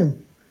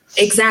time.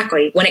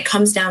 Exactly. When it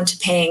comes down to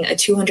paying a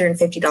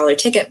 $250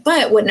 ticket.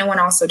 But what no one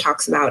also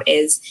talks about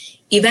is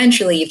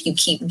eventually, if you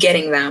keep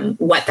getting them,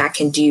 what that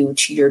can do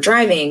to your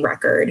driving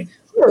record.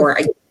 Or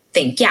I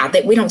think,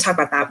 that we don't talk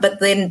about that.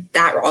 But then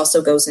that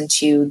also goes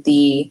into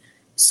the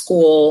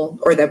school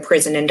or the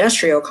prison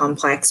industrial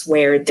complex,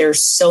 where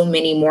there's so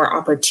many more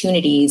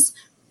opportunities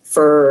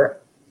for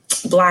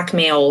Black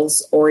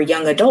males or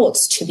young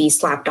adults to be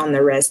slapped on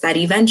the wrist, that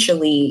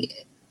eventually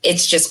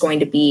it's just going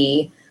to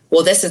be,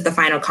 well, this is the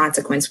final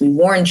consequence. We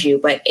warned you,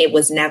 but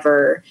it's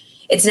never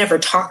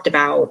talked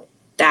about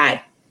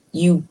that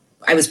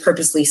I was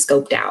purposely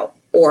scoped out,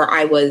 or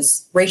I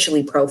was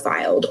racially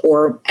profiled,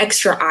 or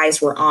extra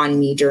eyes were on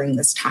me during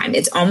this time.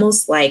 It's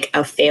almost like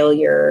a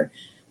failure.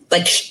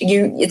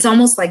 It's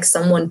almost like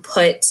someone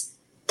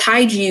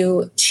tied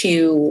you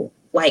to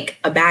like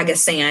a bag of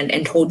sand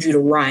and told you to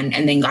run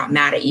and then got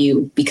mad at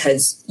you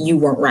because you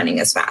weren't running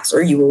as fast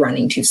or you were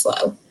running too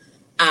slow.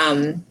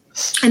 And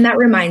that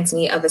reminds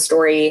me of a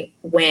story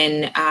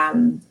when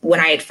I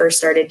had first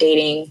started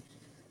dating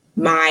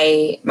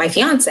my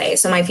fiance.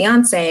 So my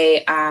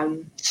fiance,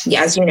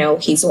 as you know,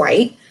 he's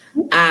white.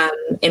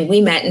 And we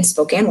met in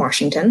Spokane,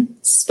 Washington.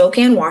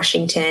 Spokane,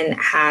 Washington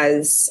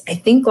has, I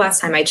think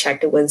last time I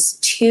checked, it was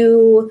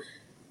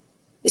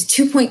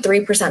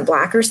 2.3%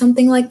 Black or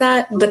something like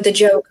that. But the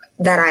joke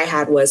that I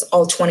had was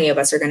all 20 of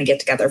us are going to get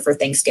together for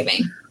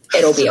Thanksgiving.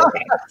 It'll be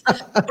okay.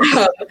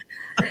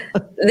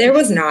 There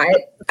was not.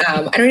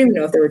 I don't even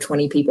know if there were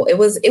 20 people. It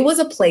was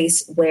a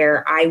place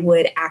where I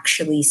would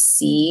actually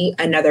see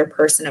another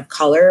person of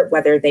color,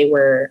 whether they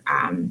were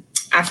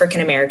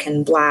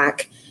African-American,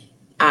 Black,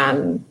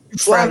 ran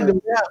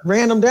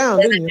them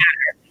down.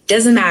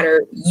 Doesn't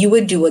matter. You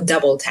would do a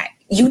double take.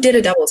 You did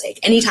a double take.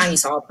 Anytime you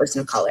saw a person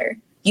of color,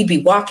 you'd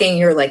be walking,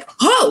 you're like,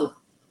 oh.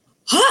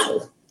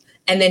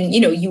 And then,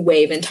 you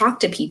wave and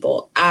talk to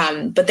people.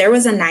 But there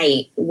was a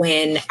night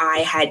when I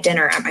had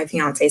dinner at my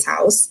fiance's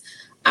house.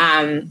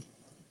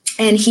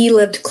 And he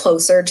lived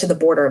closer to the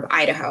border of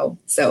Idaho.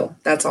 So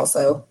that's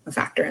also a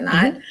factor in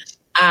that.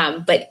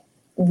 But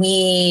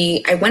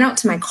I went out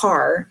to my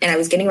car and I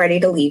was getting ready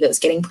to leave. It was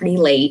getting pretty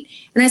late.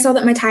 And I saw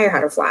that my tire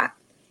had a flat.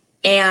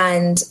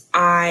 And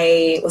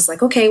I was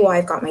like, okay, well,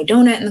 I've got my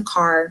donut in the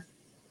car.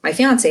 My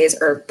fiance's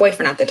or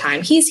boyfriend at the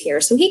time, he's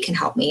here, so he can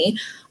help me.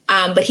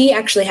 But he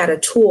actually had a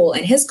tool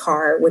in his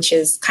car, which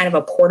is kind of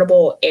a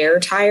portable air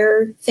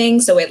tire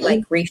thing. So it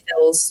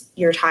refills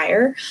your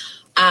tire.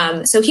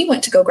 So he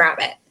went to go grab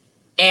it.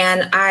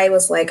 And I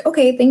was like,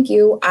 okay, thank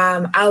you.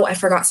 I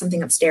forgot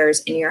something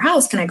upstairs in your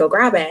house. Can I go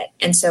grab it?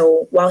 And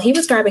so while he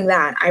was grabbing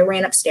that, I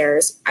ran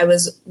upstairs. I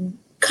was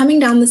coming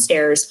down the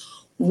stairs,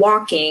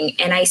 walking,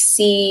 and I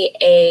see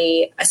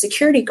a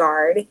security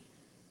guard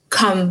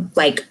come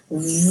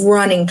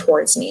running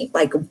towards me,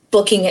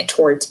 booking it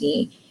towards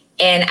me.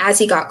 And as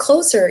he got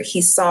closer,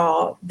 he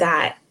saw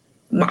that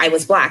I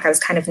was Black. I was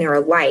kind of near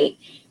a light,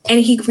 and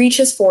he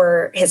reaches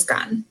for his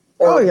gun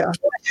or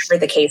whatever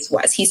the case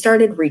was. He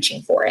started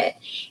reaching for it,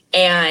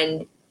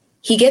 and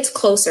he gets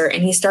closer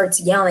and he starts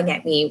yelling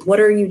at me. What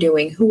are you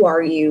doing? Who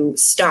are you?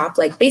 Stop.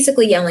 Like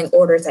basically yelling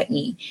orders at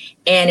me.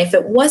 And if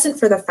it wasn't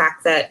for the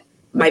fact that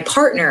my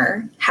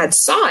partner had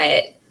saw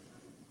it,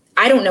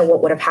 I don't know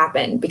what would have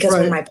happened, because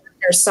when my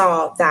partner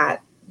saw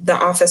that the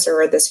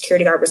officer or the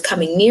security guard was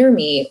coming near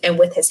me and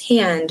with his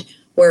hand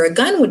where a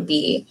gun would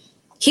be,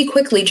 he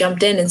quickly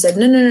jumped in and said,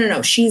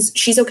 no.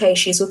 She's okay.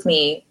 She's with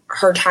me.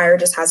 Her tire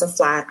just has a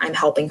flat. I'm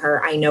helping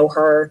her. I know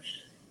her.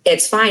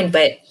 It's fine.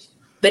 But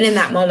in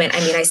that moment, I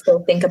mean, I still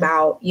think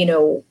about, you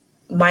know,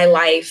 my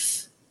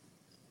life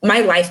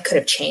could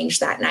have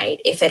changed that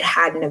night if it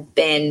hadn't have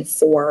been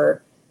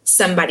for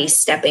somebody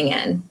stepping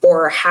in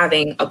or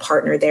having a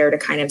partner there to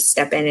kind of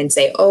step in and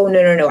say, oh,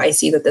 no, I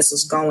see that this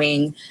is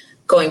going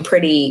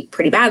pretty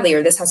badly,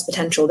 or this has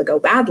potential to go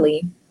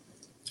badly.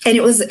 And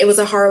it was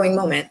a harrowing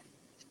moment.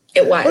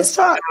 It was. Let's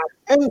talk,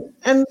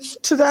 and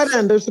to that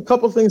end, there's a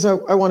couple of things I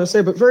want to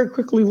say, but very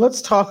quickly,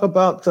 let's talk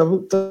about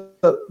the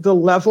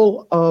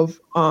level of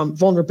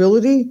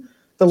vulnerability,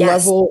 the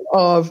level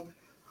of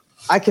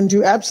I can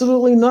do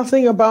absolutely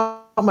nothing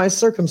about my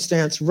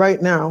circumstance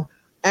right now.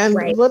 And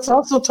let's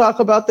also talk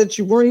about that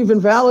you weren't even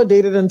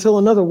validated until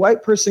another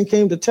white person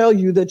came to tell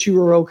you that you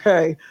were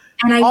okay.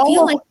 And I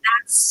feel like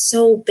that's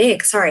so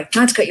big. Sorry,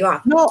 not to cut you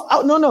off.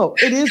 No,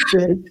 it is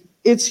big.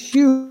 It's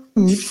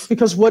huge,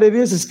 because what it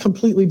is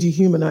completely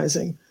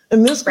dehumanizing.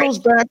 And this goes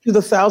back to the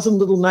 1,000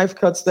 little knife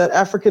cuts that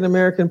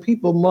African-American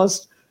people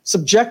must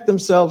subject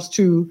themselves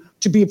to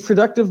be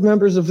productive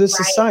members of this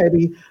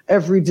society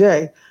every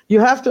day. You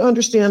have to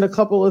understand a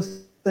couple of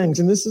things,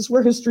 and this is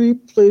where history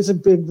plays a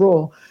big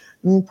role,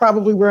 and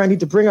probably where I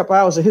need to bring up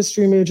I was a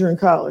history major in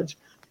college.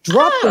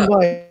 Drop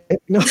the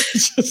mic. No,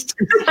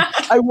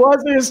 I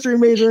was a history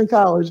major in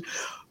college.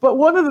 But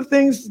one of the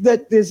things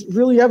that is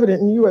really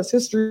evident in U.S.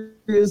 history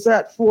is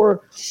that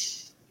for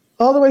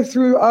all the way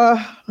through,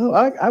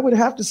 I would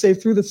have to say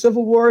through the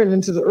Civil War and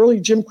into the early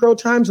Jim Crow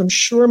times, I'm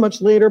sure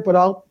much later, but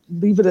I'll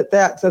leave it at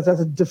that. That's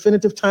a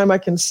definitive time I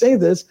can say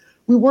this.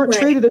 We weren't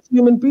treated as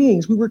human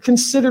beings. We were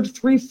considered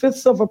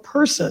 3/5 of a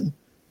person.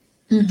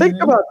 Mm-hmm.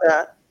 Think about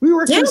that. We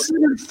were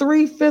considered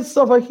 3/5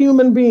 of a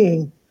human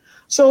being.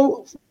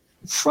 So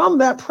from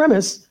that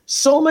premise,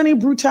 so many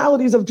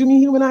brutalities of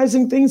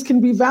dehumanizing things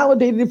can be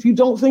validated if you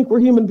don't think we're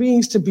human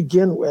beings to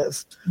begin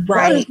with.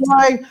 That is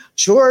why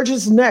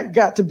George's neck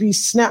got to be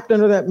snapped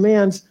under that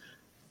man's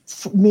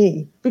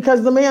knee,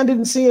 because the man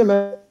didn't see him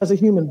as a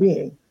human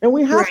being. And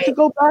we have to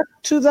go back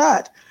to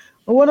that.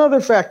 One other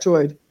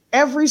factoid.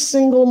 Every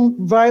single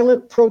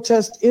violent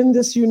protest in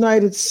this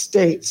United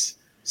States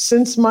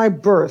since my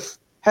birth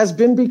has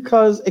been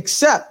because,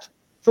 except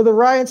for the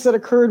riots that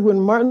occurred when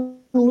Martin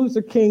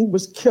Luther King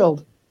was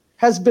killed,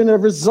 has been a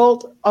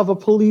result of a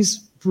police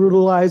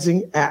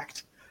brutalizing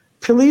act.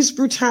 Police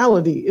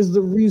brutality is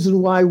the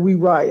reason why we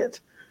riot.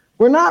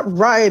 We're not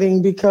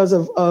rioting because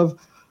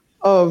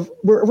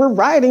we're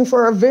rioting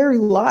for our very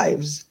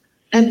lives.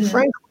 And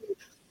frankly,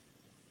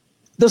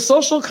 the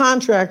social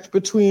contract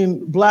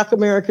between Black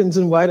Americans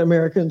and white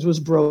Americans was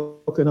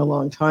broken a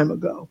long time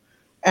ago.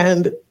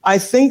 And I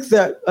think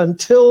that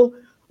until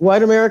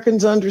white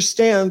Americans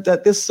understand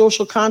that this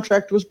social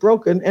contract was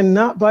broken, and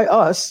not by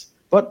us,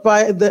 but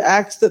by the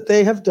acts that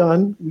they have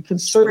done, we can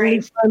certainly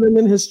find them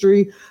in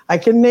history. I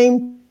can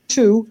name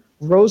two,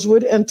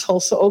 Rosewood and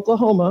Tulsa,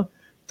 Oklahoma,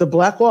 the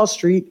Black Wall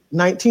Street,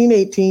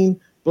 1918.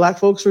 Black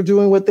folks were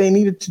doing what they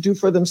needed to do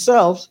for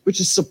themselves, which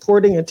is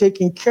supporting and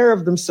taking care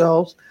of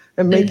themselves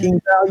and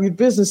making valued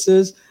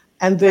businesses.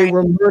 And they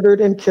were murdered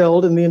and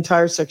killed, and the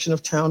entire section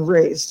of town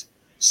razed.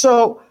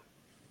 So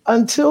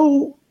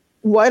until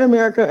white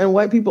America and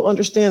white people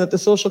understand that the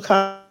social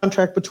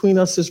contract between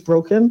us is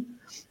broken,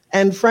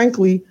 and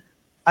frankly,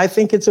 I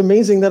think it's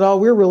amazing that all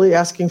we're really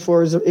asking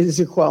for is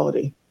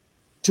equality,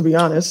 to be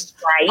honest.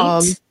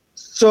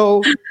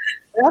 So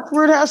that's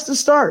where it has to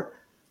start.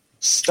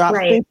 Stop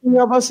thinking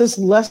of us as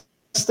less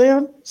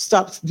than.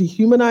 Stop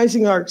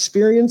dehumanizing our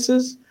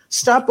experiences.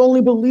 Stop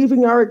only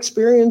believing our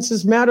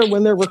experiences matter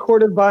when they're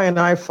recorded by an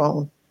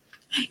iPhone.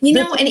 You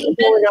know, and even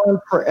going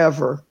on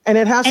forever, and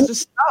it has to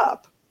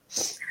stop.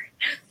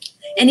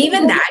 And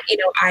even that, you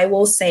know, I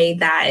will say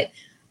that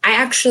I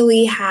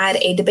actually had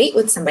a debate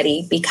with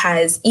somebody,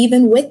 because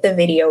even with the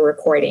video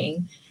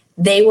recording,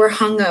 they were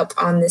hung up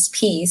on this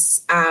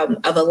piece of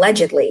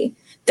allegedly.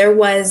 There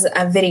was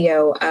a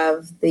video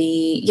of the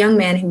young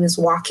man who was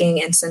walking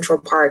in Central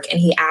Park, and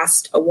he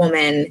asked a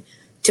woman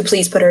to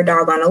please put her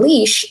dog on a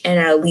leash in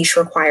a leash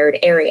required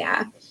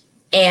area.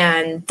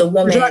 And the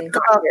woman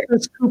got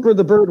Chris Cooper,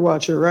 the bird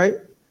watcher, right?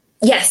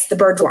 Yes, the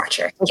bird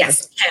watcher. Okay.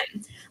 Yes,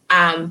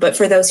 him. But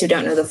for those who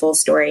don't know the full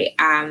story,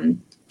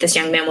 this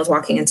young man was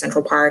walking in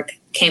Central Park,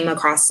 came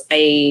across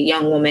a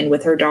young woman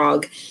with her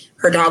dog.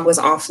 Her dog was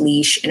off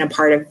leash in a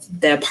part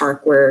of the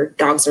park where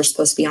dogs are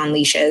supposed to be on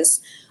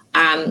leashes.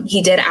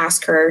 He did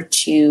ask her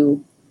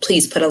to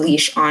please put a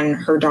leash on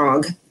her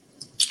dog,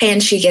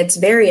 and she gets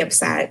very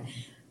upset.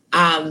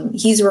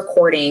 He's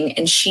recording,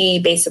 and she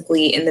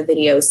basically in the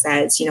video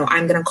says, you know,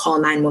 I'm going to call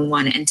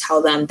 911 and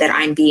tell them that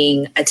I'm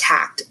being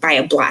attacked by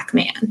a Black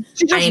man.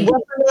 She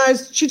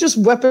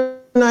just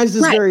weaponized humanize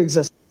this very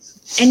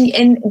existence.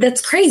 And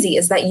that's crazy,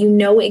 is that you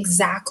know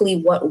exactly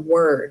what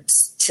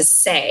words to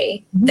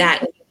say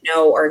that you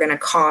know are going to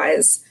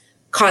cause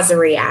a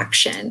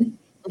reaction.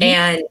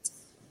 And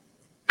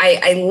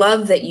I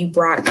love that you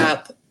brought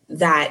up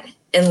that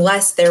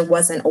unless there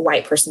wasn't a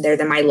white person there,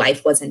 then my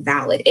life wasn't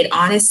valid. It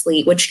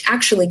honestly, which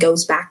actually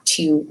goes back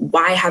to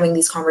why having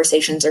these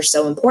conversations are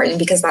so important,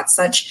 because that's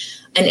such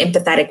an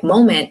empathetic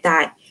moment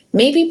that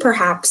maybe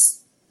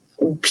perhaps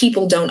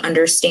people don't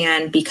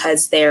understand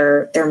because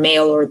they're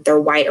male or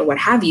they're white or what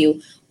have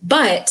you.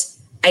 But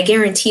I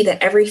guarantee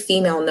that every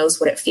female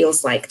knows what it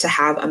feels like to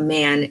have a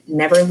man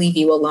never leave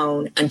you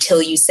alone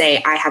until you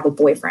say, I have a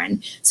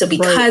boyfriend. So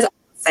because all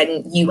of a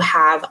sudden you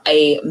have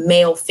a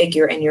male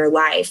figure in your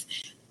life,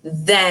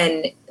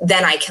 then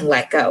I can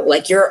let go.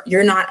 Like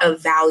you're not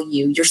of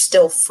value. You're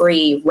still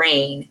free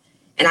reign.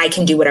 And I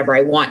can do whatever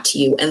I want to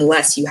you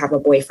unless you have a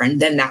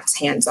boyfriend, then that's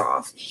hands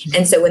off.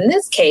 And so in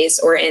this case,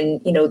 or in,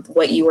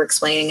 what you were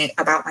explaining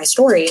about my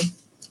story,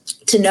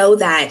 to know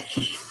that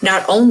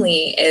not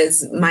only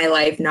is my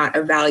life not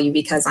of value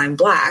because I'm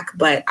Black,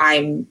 but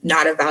I'm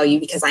not of value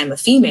because I'm a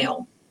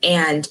female.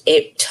 And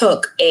it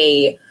took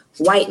a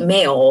white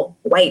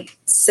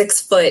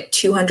 6 foot,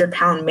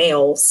 200-pound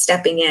male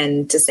stepping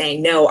in to say,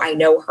 no, I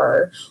know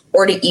her,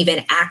 or to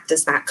even act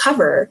as that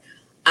cover,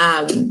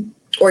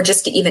 or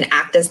just to even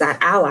act as that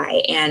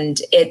ally.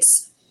 And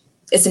it's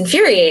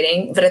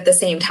infuriating, but at the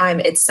same time,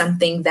 it's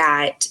something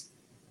that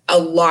a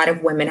lot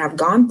of women have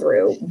gone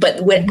through,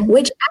 but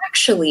which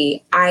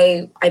actually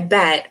I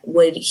bet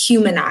would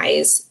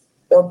humanize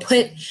or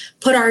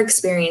put our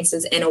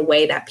experiences in a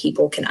way that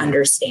people can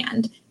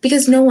understand,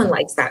 because no one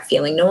likes that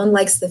feeling. No one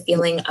likes the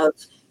feeling of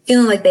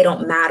feeling like they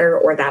don't matter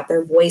or that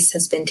their voice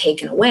has been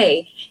taken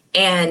away.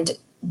 And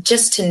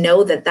just to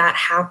know that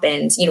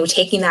happens,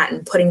 taking that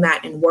and putting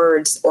that in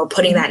words or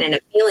putting that in a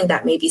feeling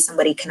that maybe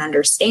somebody can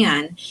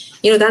understand,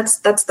 that's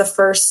the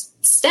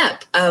first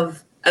step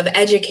of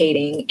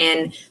educating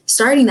and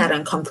starting that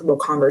uncomfortable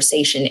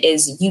conversation.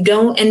 Is you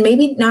don't, and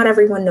maybe not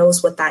everyone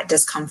knows what that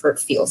discomfort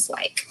feels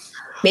like.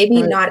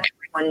 Maybe not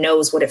everyone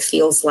knows what it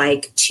feels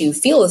like to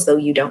feel as though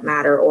you don't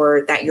matter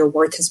or that your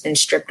worth has been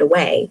stripped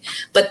away.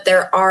 But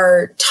there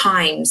are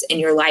times in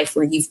your life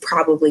where you've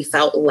probably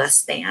felt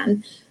less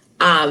than.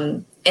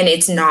 And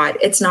it's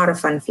not a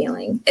fun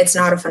feeling. It's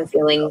not a fun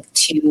feeling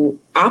to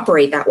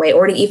operate that way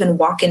or to even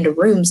walk into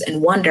rooms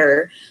and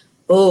wonder,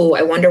 oh,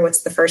 I wonder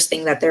what's the first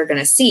thing that they're going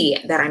to see,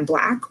 that I'm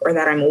Black or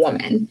that I'm a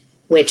woman,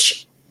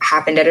 which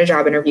happened at a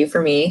job interview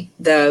for me.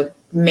 The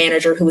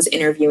manager who was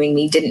interviewing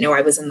me didn't know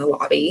I was in the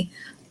lobby.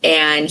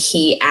 And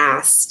he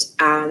asked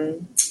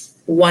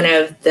one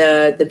of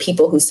the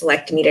people who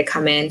selected me to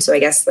come in, so I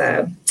guess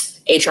the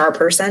HR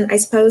person, I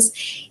suppose,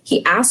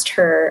 he asked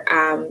her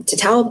to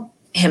tell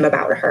him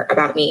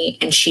about me.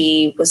 And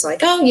she was like,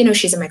 oh,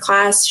 she's in my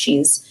class.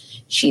 She's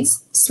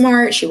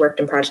smart. She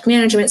worked in project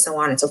management, so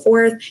on and so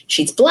forth.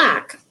 She's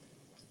Black.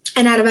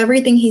 And out of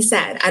everything he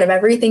said, out of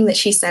everything that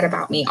she said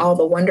about me, all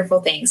the wonderful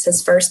things,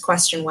 his first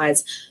question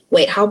was,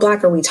 wait, how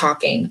Black are we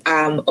talking?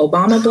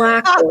 Obama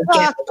Black or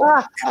Gandhi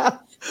Black?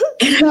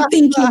 And I'm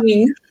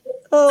thinking,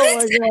 oh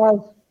my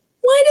God.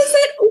 What is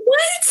it?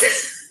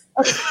 What?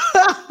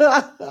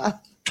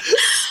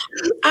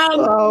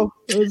 Wow.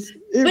 But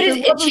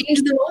it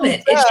changed the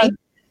moment.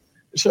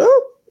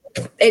 Sure.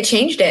 It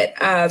changed it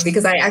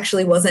because I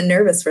actually wasn't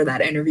nervous for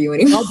that interview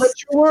anymore. But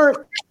you weren't.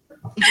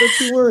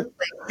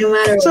 No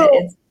matter what,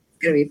 it's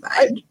going to be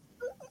fine.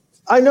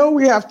 I know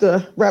we have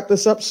to wrap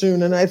this up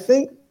soon. And I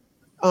think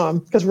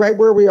because right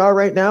where we are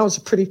right now is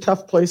a pretty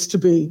tough place to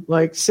be.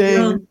 Like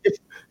saying,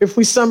 if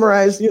we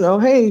summarize,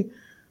 hey,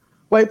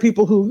 white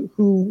people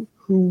who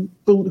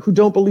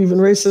don't believe in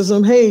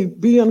racism, hey,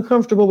 be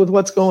uncomfortable with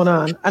what's going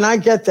on. And I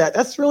get that.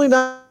 That's really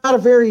not a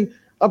very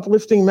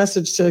uplifting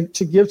message to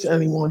give to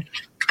anyone.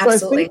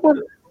 Absolutely. So I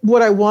think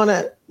what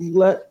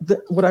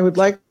I would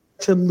like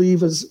to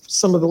leave as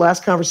some of the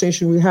last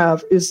conversation we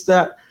have is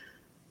that,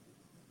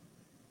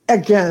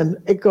 again,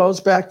 it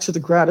goes back to the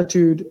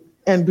gratitude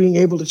and being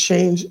able to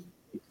change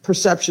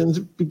perceptions,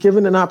 be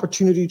given an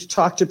opportunity to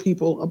talk to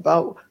people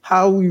about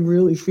how we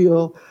really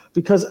feel,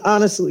 because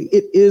honestly,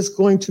 it is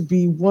going to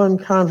be one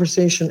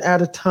conversation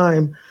at a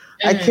time.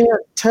 I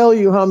can't tell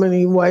you how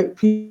many white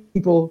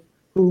people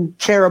who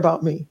care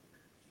about me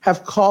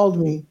have called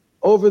me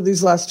over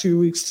these last 2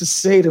 weeks to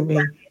say to me,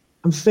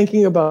 I'm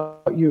thinking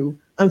about you.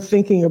 I'm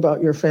thinking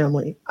about your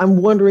family.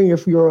 I'm wondering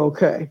if you're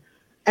okay.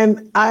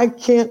 And I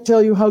can't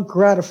tell you how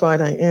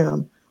gratified I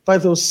am by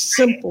those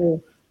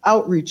simple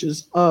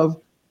outreaches of,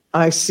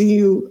 I see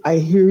you, I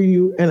hear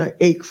you, and I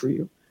ache for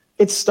you.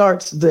 It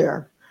starts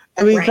there.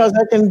 And because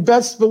I can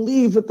best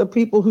believe that the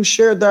people who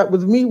shared that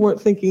with me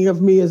weren't thinking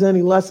of me as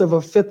any less of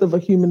a fifth of a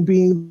human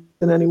being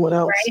than anyone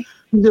else.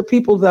 These are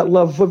people that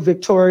love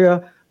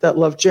Victoria, that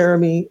love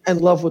Jeremy,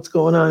 and love what's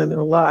going on in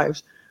their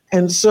lives.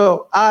 And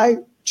so I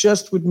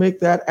just would make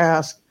that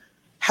ask,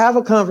 have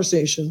a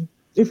conversation.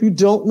 If you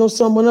don't know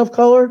someone of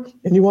color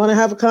and you want to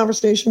have a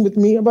conversation with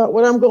me about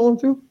what I'm going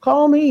through,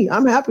 call me.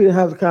 I'm happy to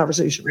have a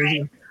conversation with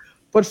you.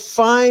 But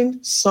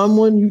find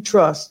someone you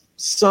trust,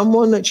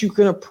 someone that you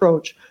can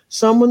approach,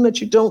 someone that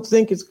you don't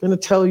think is going to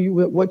tell you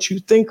that what you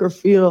think or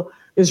feel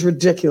is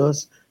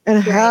ridiculous,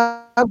 and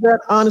have that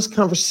honest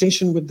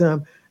conversation with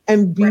them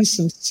and be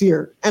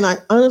sincere. And I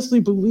honestly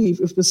believe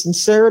if the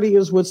sincerity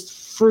is what's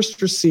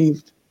first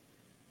received,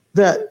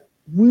 that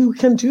we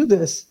can do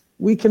this.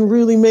 We can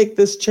really make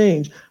this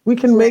change. We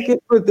can make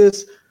it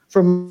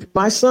for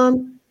my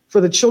son, for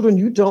the children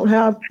you don't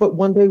have, but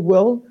one day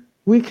will.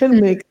 We can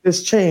make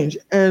this change.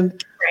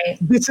 And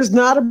this is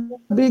not a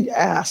big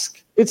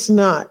ask. It's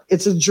not.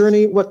 It's a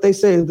journey. What they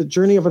say, the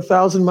journey of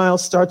 1,000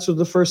 miles starts with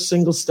the first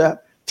single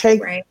step.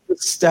 Take the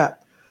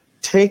step.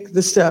 Take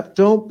the step.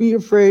 Don't be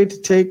afraid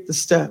to take the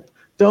step.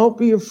 Don't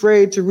be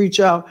afraid to reach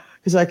out.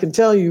 Because I can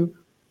tell you,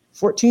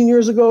 14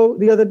 years ago,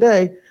 the other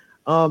day,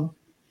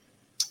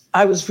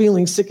 I was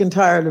feeling sick and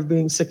tired of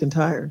being sick and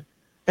tired.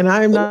 And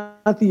I am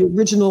not the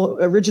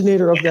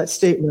originator of that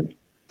statement.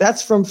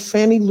 That's from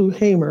Fannie Lou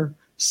Hamer,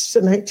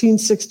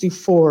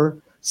 1964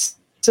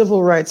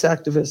 civil rights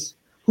activist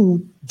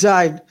who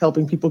died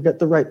helping people get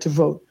the right to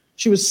vote.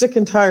 She was sick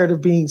and tired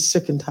of being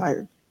sick and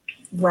tired.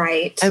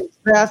 Right. And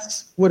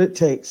that's what it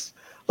takes.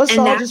 Let's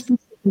all just be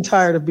sick and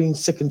tired of being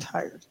sick and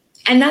tired.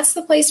 And that's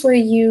the place where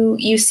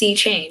you see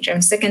change.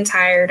 I'm sick and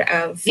tired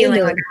of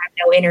feeling like I have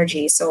no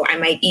energy, so I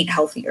might eat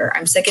healthier.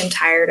 I'm sick and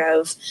tired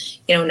of,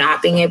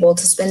 not being able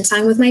to spend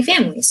time with my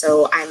family,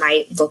 so I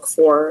might look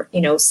for,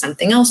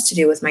 something else to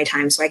do with my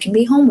time so I can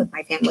be home with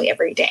my family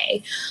every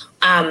day.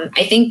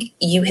 I think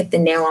you hit the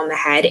nail on the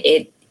head.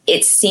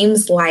 It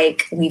seems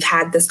like we've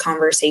had this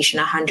conversation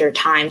 100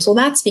 times. Well,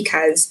 that's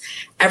because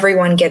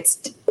everyone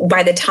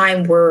by the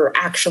time we're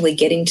actually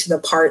getting to the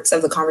parts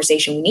of the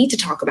conversation we need to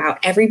talk about,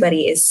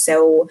 everybody is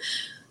so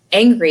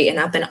angry and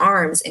up in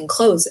arms and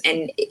close.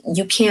 And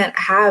you can't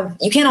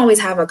always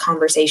have a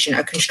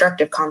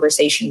constructive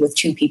conversation with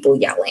two people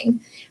yelling.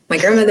 My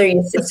grandmother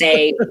used to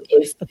say,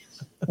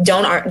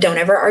 don't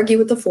ever argue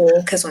with the fool,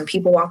 because when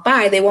people walk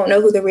by, they won't know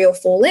who the real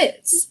fool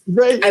is.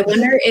 Right. I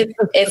wonder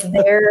if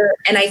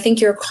and I think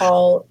your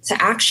call to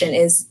action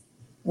is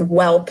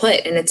well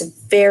put, and it's a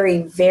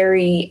very,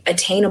 very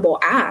attainable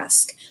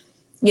ask.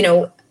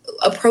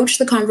 Approach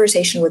the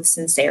conversation with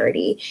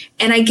sincerity.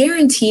 And I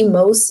guarantee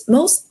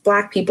most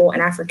Black people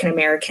and African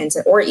Americans,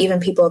 or even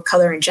people of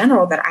color in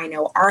general that I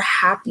know, are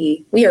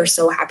happy. We are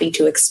so happy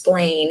to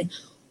explain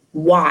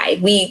why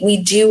we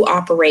do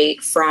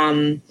operate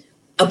from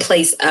a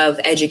place of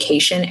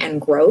education and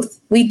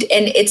growth. And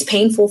it's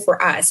painful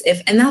for us.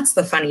 And that's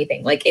the funny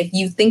thing. Like, if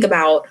you think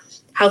about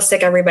how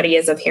sick everybody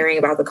is of hearing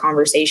about the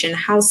conversation,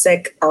 how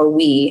sick are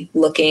we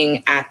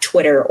looking at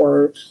Twitter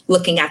or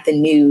looking at the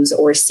news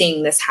or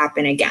seeing this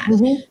happen again?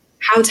 Mm-hmm.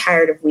 How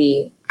tired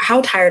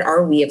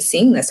are we of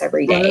seeing this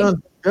every day?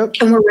 Yep.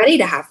 And we're ready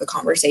to have the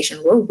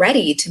conversation. We're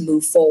ready to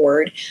move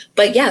forward.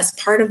 But yes,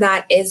 part of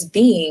that is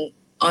being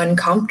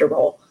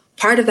uncomfortable.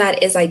 Part of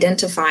that is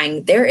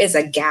identifying there is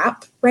a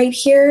gap right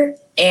here,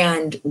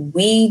 and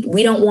we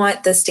don't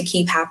want this to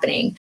keep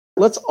happening.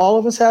 Let's all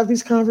of us have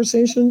these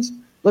conversations.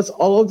 Let's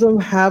all of them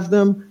have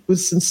them with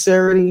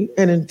sincerity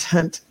and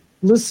intent.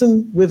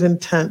 Listen with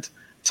intent.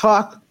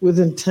 Talk with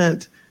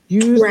intent.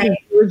 Use the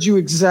words you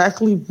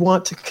exactly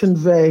want to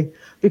convey,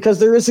 because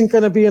there isn't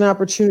going to be an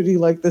opportunity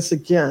like this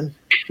again.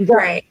 We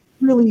got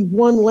really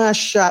one last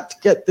shot to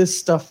get this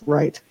stuff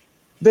right.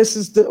 This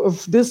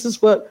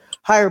is what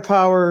higher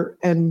power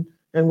and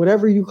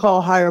whatever you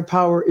call higher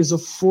power is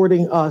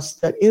affording us,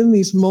 that in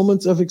these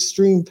moments of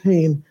extreme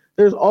pain,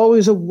 there's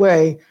always a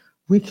way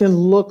we can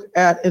look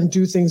at and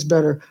do things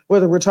better,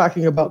 whether we're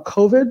talking about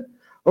COVID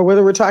or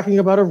whether we're talking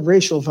about a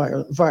racial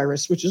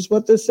virus, which is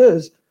what this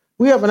is.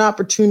 We have an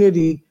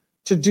opportunity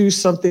to do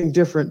something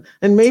different.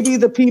 And maybe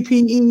the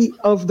PPE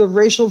of the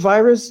racial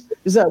virus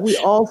is that we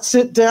all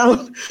sit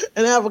down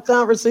and have a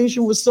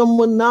conversation with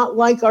someone not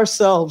like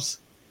ourselves.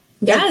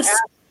 Yes.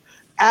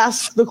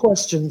 Ask the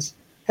questions.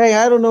 Hey,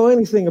 I don't know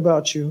anything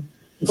about you,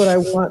 but I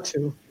want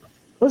to.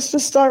 Let's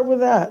just start with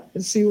that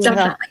and see what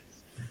happens.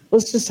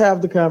 Let's just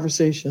have the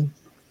conversation.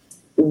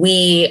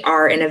 We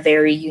are in a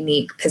very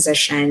unique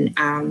position,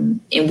 and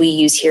we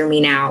use Hear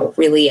Me Now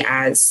really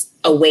as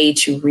a way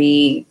to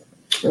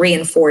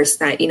reinforce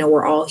that,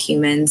 we're all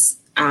humans,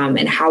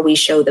 and how we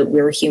show that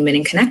we're human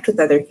and connect with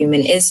other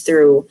human is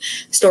through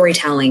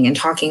storytelling and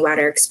talking about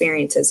our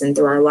experiences and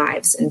through our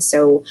lives. And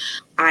so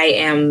I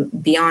am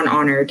beyond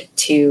honored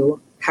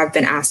to have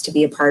been asked to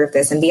be a part of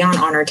this, and beyond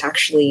honored to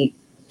actually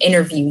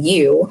interview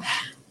you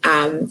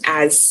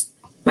as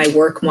my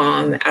work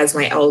mom, as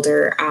my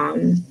elder,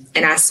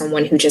 and as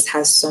someone who just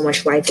has so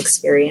much life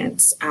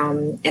experience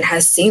and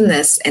has seen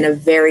this in a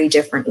very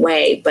different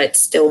way, but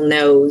still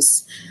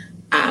knows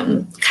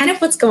kind of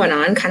what's going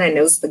on, kind of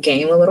knows the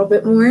game a little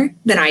bit more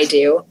than I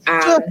do.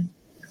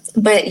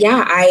 But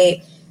yeah,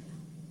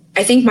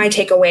 I think my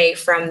takeaway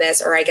from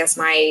this, or I guess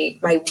my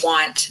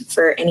want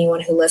for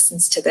anyone who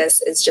listens to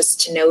this, is just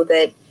to know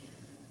that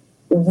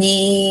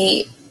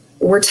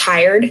we're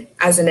tired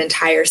as an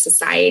entire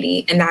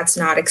society, and that's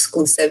not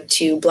exclusive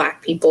to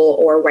Black people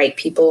or white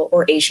people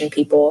or Asian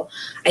people.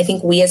 I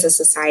think we as a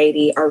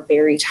society are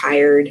very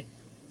tired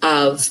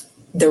of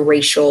the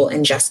racial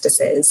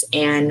injustices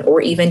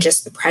or even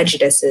just the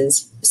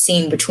prejudices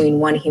seen between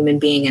one human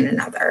being and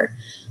another.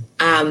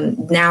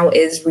 Now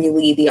is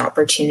really the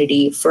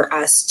opportunity for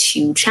us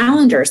to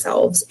challenge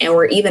ourselves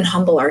or even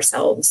humble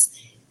ourselves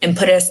and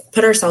put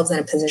ourselves in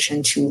a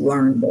position to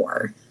learn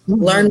more.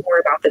 Learn more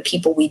about the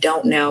people we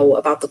don't know,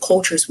 about the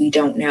cultures we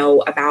don't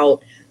know,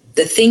 about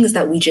the things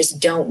that we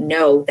just don't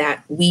know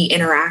that we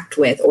interact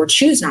with or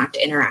choose not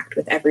to interact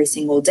with every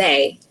single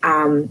day.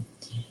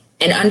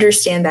 And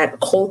understand that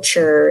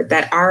culture,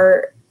 that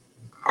our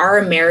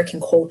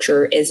American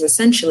culture is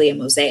essentially a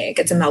mosaic.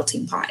 It's a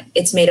melting pot.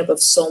 It's made up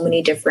of so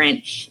many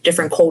different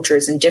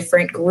cultures, and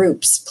different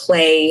groups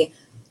play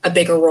a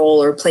bigger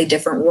role or play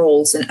different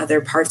roles in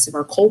other parts of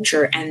our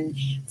culture. And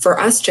for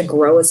us to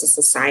grow as a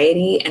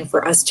society and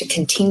for us to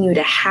continue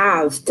to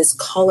have this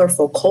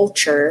colorful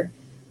culture,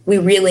 we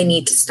really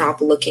need to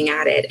stop looking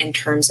at it in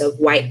terms of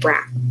white,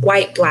 black,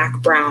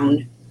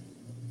 brown,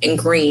 and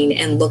green,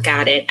 and look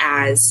at it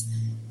as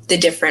the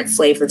different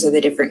flavors or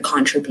the different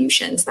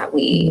contributions that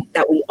we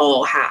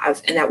all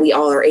have and that we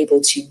all are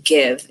able to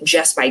give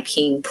just by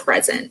being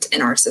present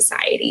in our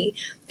society.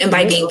 And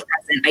by being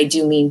present, I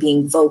do mean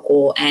being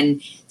vocal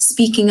and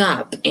speaking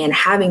up and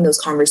having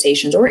those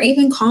conversations, or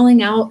even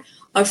calling out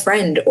a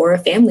friend or a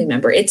family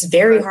member. It's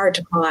very hard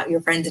to call out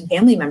your friends and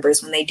family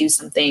members when they do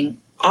something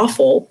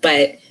awful,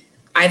 but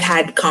I've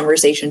had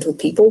conversations with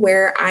people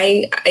where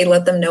I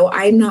let them know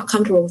I'm not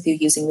comfortable with you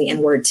using the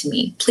N-word to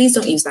me. Please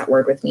don't use that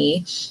word with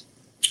me.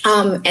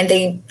 And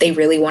they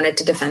really wanted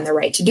to defend their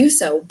right to do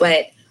so.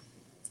 But,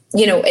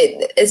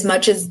 as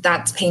much as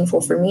that's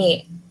painful for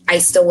me, I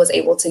still was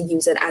able to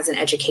use it as an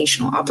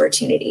educational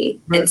opportunity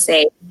and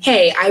say,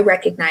 hey, I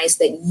recognize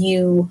that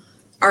you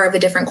are of a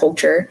different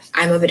culture.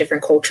 I'm of a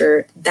different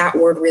culture. That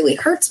word really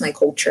hurts my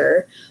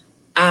culture.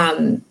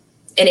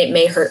 And it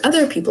may hurt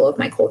other people of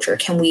my culture.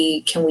 Can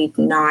we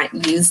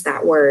not use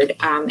that word?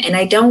 And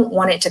I don't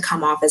want it to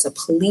come off as a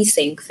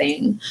policing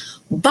thing,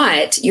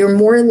 but you're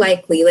more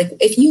likely, like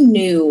if you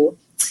knew,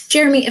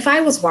 Jeremy, if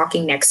I was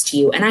walking next to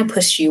you and I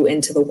pushed you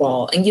into the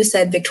wall and you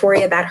said,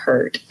 Victoria, that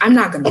hurt, I'm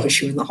not going to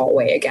push you in the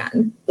hallway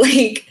again.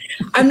 Like,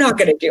 I'm not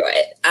going to do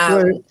it.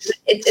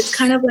 It's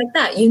kind of like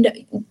that. You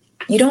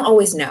don't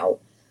always know.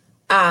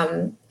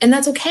 And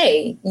that's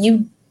okay.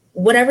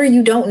 Whatever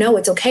you don't know,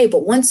 it's okay.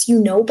 But once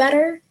you know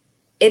better,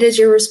 it is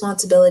your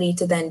responsibility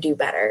to then do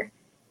better.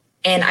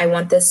 And I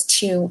want this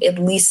to at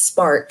least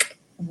spark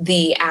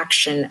the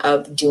action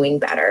of doing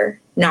better,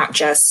 not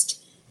just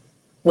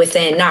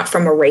not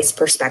from a race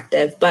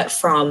perspective, but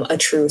from a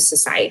true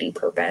society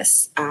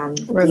purpose.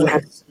 We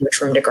have so much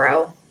room to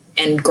grow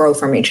and grow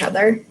from each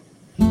other.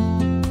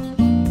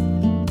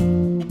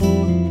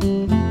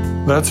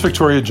 That's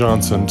Victoria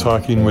Johnson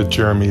talking with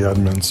Jeremy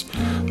Edmonds.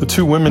 The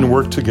two women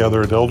work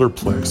together at Elder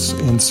Place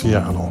in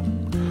Seattle.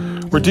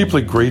 We're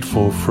deeply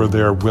grateful for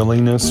their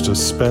willingness to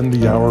spend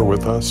the hour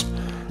with us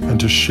and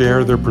to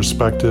share their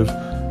perspective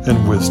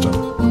and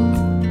wisdom.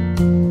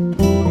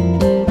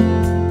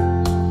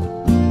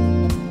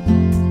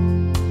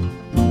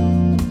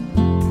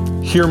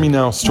 Hear Me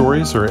Now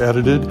stories are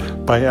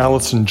edited by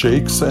Allison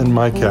Jakes and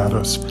Mike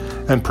Addis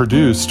and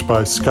produced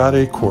by Scott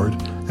Acord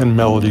and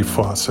Melody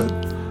Fawcett.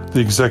 The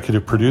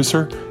executive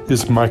producer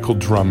is Michael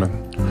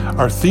Drummond.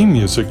 Our theme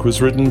music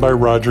was written by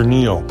Roger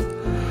Neal.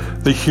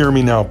 The Hear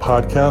Me Now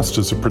podcast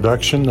is a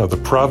production of the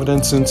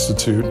Providence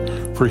Institute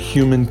for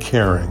Human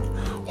Caring,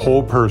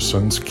 Whole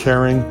Persons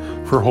Caring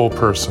for Whole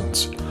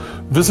Persons.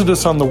 Visit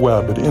us on the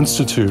web at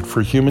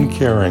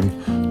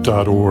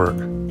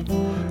instituteforhumancaring.org.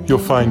 You'll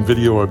find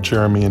video of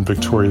Jeremy and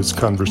Victoria's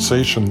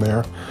conversation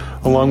there,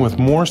 along with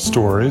more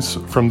stories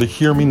from the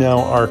Hear Me Now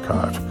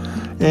archive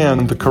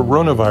and the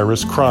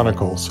Coronavirus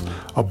Chronicles,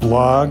 a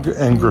blog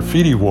and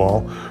graffiti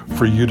wall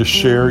for you to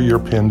share your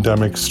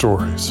pandemic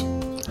stories.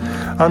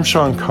 I'm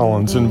Sean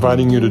Collins,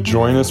 inviting you to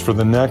join us for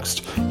the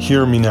next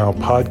Hear Me Now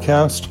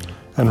podcast,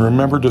 and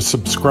remember to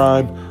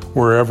subscribe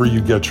wherever you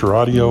get your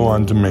audio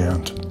on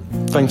demand.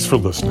 Thanks for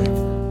listening,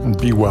 and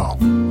be well.